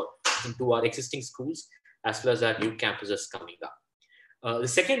into our existing schools, as well as our new campuses coming up. The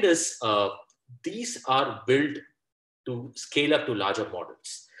second is, these are built to scale up to larger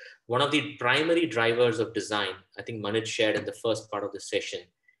models. One of the primary drivers of design, I think Manit shared in the first part of the session,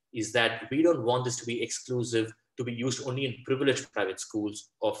 is that we don't want this to be exclusive, to be used only in privileged private schools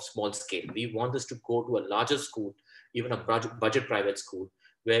of small scale. We want this to go to a larger school, even a budget private school,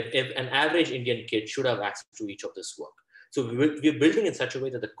 where an average Indian kid should have access to each of this work. So we're building in such a way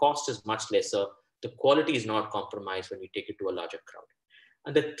that the cost is much lesser, the quality is not compromised when we take it to a larger crowd.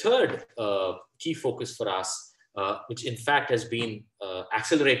 And the third key focus for us, which in fact has been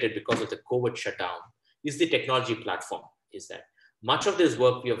accelerated because of the COVID shutdown, is the technology platform. Is that much of this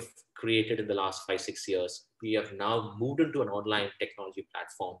work we have created in the last 5-6 years, we have now moved into an online technology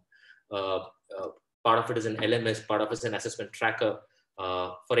platform. Part of it is an LMS, part of it is an assessment tracker.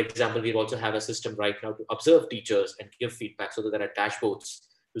 For example, we also have a system right now to observe teachers and give feedback, so that there are dashboards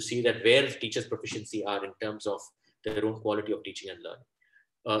to see that where teachers' proficiency are in terms of their own quality of teaching and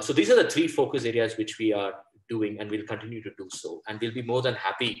learning. So these are the 3 focus areas which we are doing, and we'll continue to do so. And we'll be more than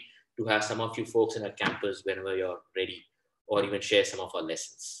happy to have some of you folks in our campus whenever you're ready, or even share some of our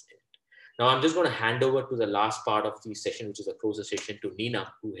lessons. Now, I'm just going to hand over to the last part of the session, which is a closer session, to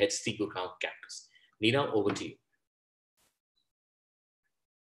Neena, who heads the Gurgaon campus. Neena, over to you.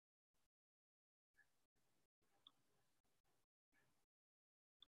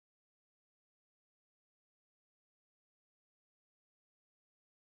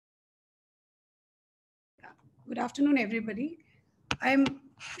 Good afternoon, everybody. I'm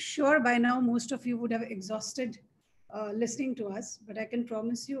sure by now most of you would have exhausted listening to us, but I can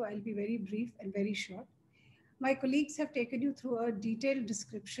promise you I'll be very brief and very short. My colleagues have taken you through a detailed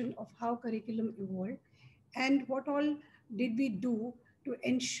description of how curriculum evolved and what all did we do to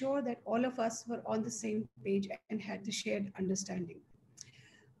ensure that all of us were on the same page and had the shared understanding.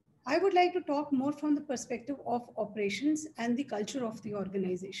 I would like to talk more from the perspective of operations and the culture of the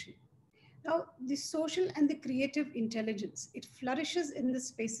organization. Now, the social and the creative intelligence, it flourishes in the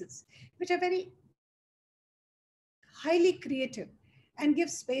spaces which are very highly creative and give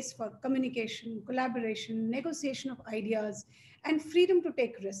space for communication, collaboration, negotiation of ideas, and freedom to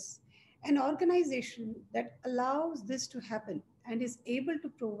take risks. An organization that allows this to happen and is able to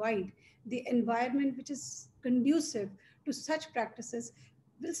provide the environment which is conducive to such practices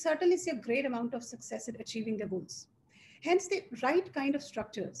will certainly see a great amount of success in achieving their goals. Hence, the right kind of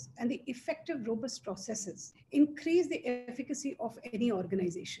structures and the effective, robust processes increase the efficacy of any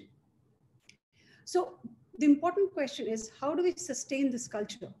organization. So the important question is, how do we sustain this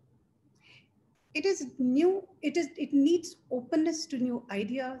culture? It is new, it needs openness to new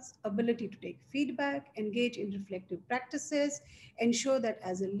ideas, ability to take feedback, engage in reflective practices, ensure that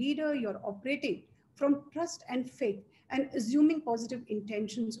as a leader, you're operating from trust and faith and assuming positive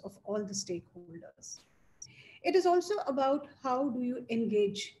intentions of all the stakeholders. It is also about how do you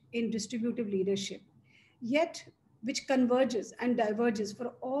engage in distributive leadership, yet which converges and diverges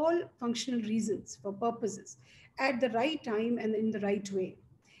for all functional reasons, for purposes, at the right time and in the right way.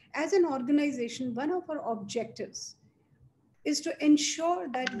 As an organization, one of our objectives is to ensure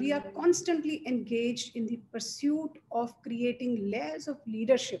that we are constantly engaged in the pursuit of creating layers of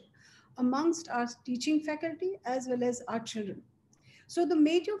leadership amongst our teaching faculty as well as our children. So the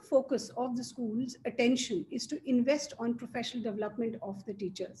major focus of the school's attention is to invest on professional development of the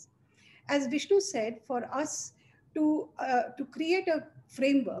teachers. As Vishnu said, for us to create a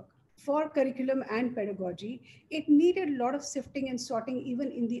framework for curriculum and pedagogy, it needed a lot of sifting and sorting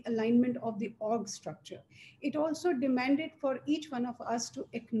even in the alignment of the org structure. It also demanded for each one of us to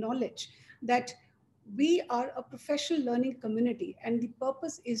acknowledge that we are a professional learning community, and the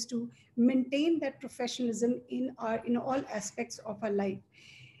purpose is to maintain that professionalism in all aspects of our life.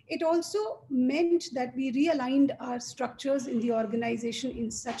 It also meant that we realigned our structures in the organization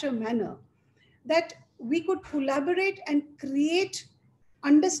in such a manner that we could collaborate and create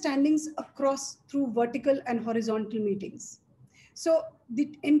understandings across through vertical and horizontal meetings. So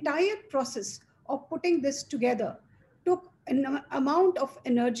the entire process of putting this together took an amount of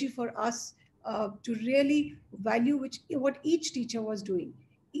energy for us to really value what each teacher was doing.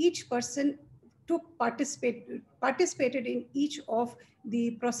 Each person participated in each of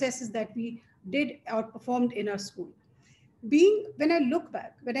the processes that we did or performed in our school. When I look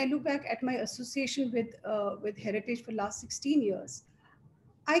back at my association with Heritage for last 16 years,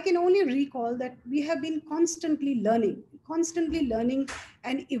 I can only recall that we have been constantly learning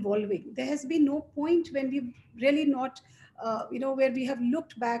and evolving. There has been no point when we've really not, where we have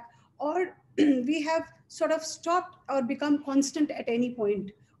looked back or we have sort of stopped or become constant at any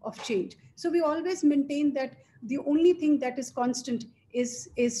point of change. So we always maintain that the only thing that is constant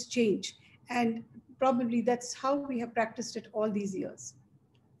is change. And probably that's how we have practiced it all these years.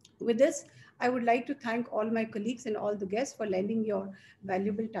 With this, I would like to thank all my colleagues and all the guests for lending your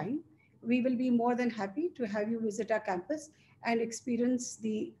valuable time. We will be more than happy to have you visit our campus and experience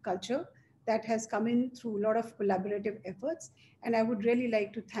the culture that has come in through a lot of collaborative efforts. And I would really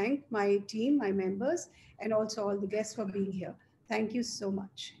like to thank my team, my members, and also all the guests for being here. Thank you so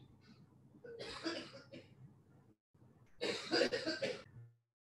much.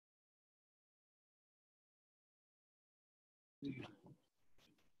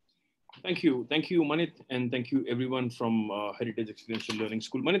 Thank you, Manit, and thank you everyone from Heritage Experiential Learning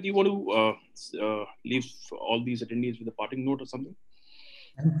School. Manit, you want to leave all these attendees with a parting note or something?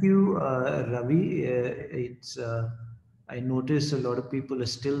 Thank you, Ravi. I notice a lot of people are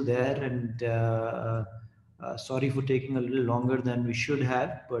still there, and sorry for taking a little longer than we should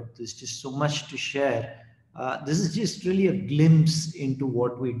have, but there's just so much to share. This is just really a glimpse into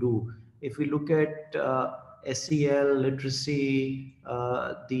what we do. If we look at SEL, literacy,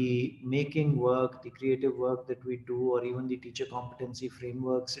 the making work, the creative work that we do, or even the teacher competency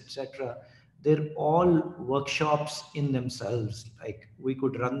frameworks, etc., they're all workshops in themselves. Like, we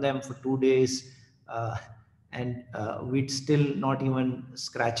could run them for 2 days and we'd still not even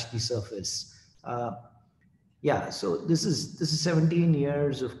scratch the surface. Yeah, so this is 17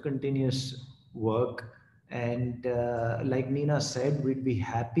 years of continuous work, and like Neena said, we'd be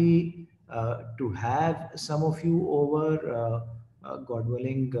happy to have some of you over. God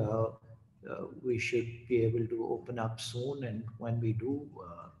willing, we should be able to open up soon, and when we do,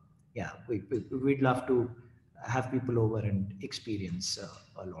 yeah, we'd love to have people over and experience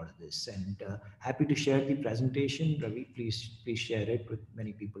a lot of this. And happy to share the presentation. Ravi, please share it with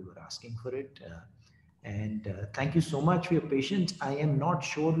many people who are asking for it. And thank you so much for your patience. I am not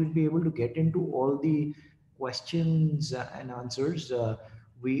sure we'll be able to get into all the questions and answers.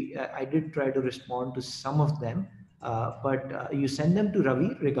 I did try to respond to some of them, but you send them to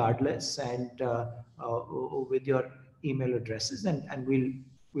Ravi regardless, and with your email addresses, and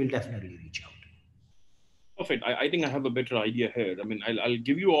we'll definitely reach out. Perfect. I think I have a better idea here. I mean, I'll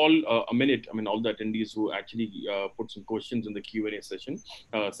give you all a minute. I mean, all the attendees who actually put some questions in the Q&A section.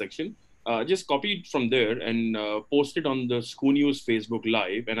 Just copy it from there and post it on the ScooNews Facebook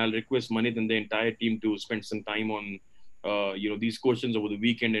Live. And I'll request Manit and the entire team to spend some time on these questions over the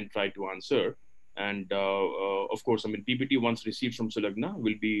weekend and try to answer. And of course, I mean, PPT once received from Sulagna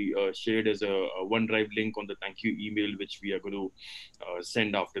will be shared as a OneDrive link on the thank you email, which we are going to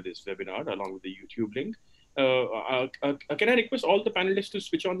send after this webinar along with the YouTube link. Can I request all the panelists to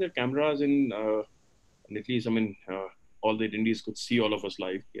switch on their cameras and at least, I mean, all the attendees could see all of us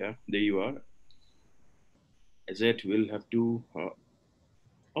live. Yeah, there you are. Ezette will have to.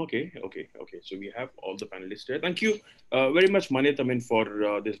 Okay. So we have all the panelists here. Thank you very much, Manit,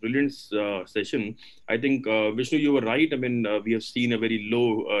 for this brilliant session. I think, Vishnu, you were right. We have seen a very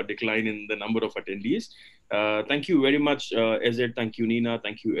low decline in the number of attendees. Thank you very much, Ezette. Thank you, Neena.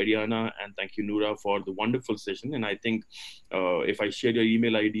 Thank you, Ariana. And thank you, Noora, for the wonderful session. And I think if I share your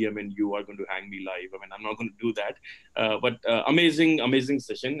email ID, you are going to hang me live. I'm not going to do that. But amazing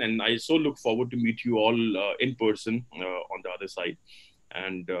session. And I so look forward to meet you all in person on the other side.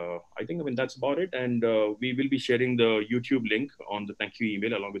 And I think, that's about it. And we will be sharing the YouTube link on the thank you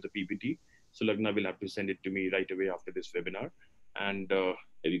email along with the PPT. So Lagna will have to send it to me right away after this webinar. And there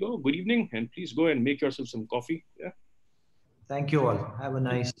we go. Good evening. And please go and make yourself some coffee. Yeah. Thank you all. Have a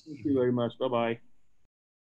nice Thank you very much. Bye-bye.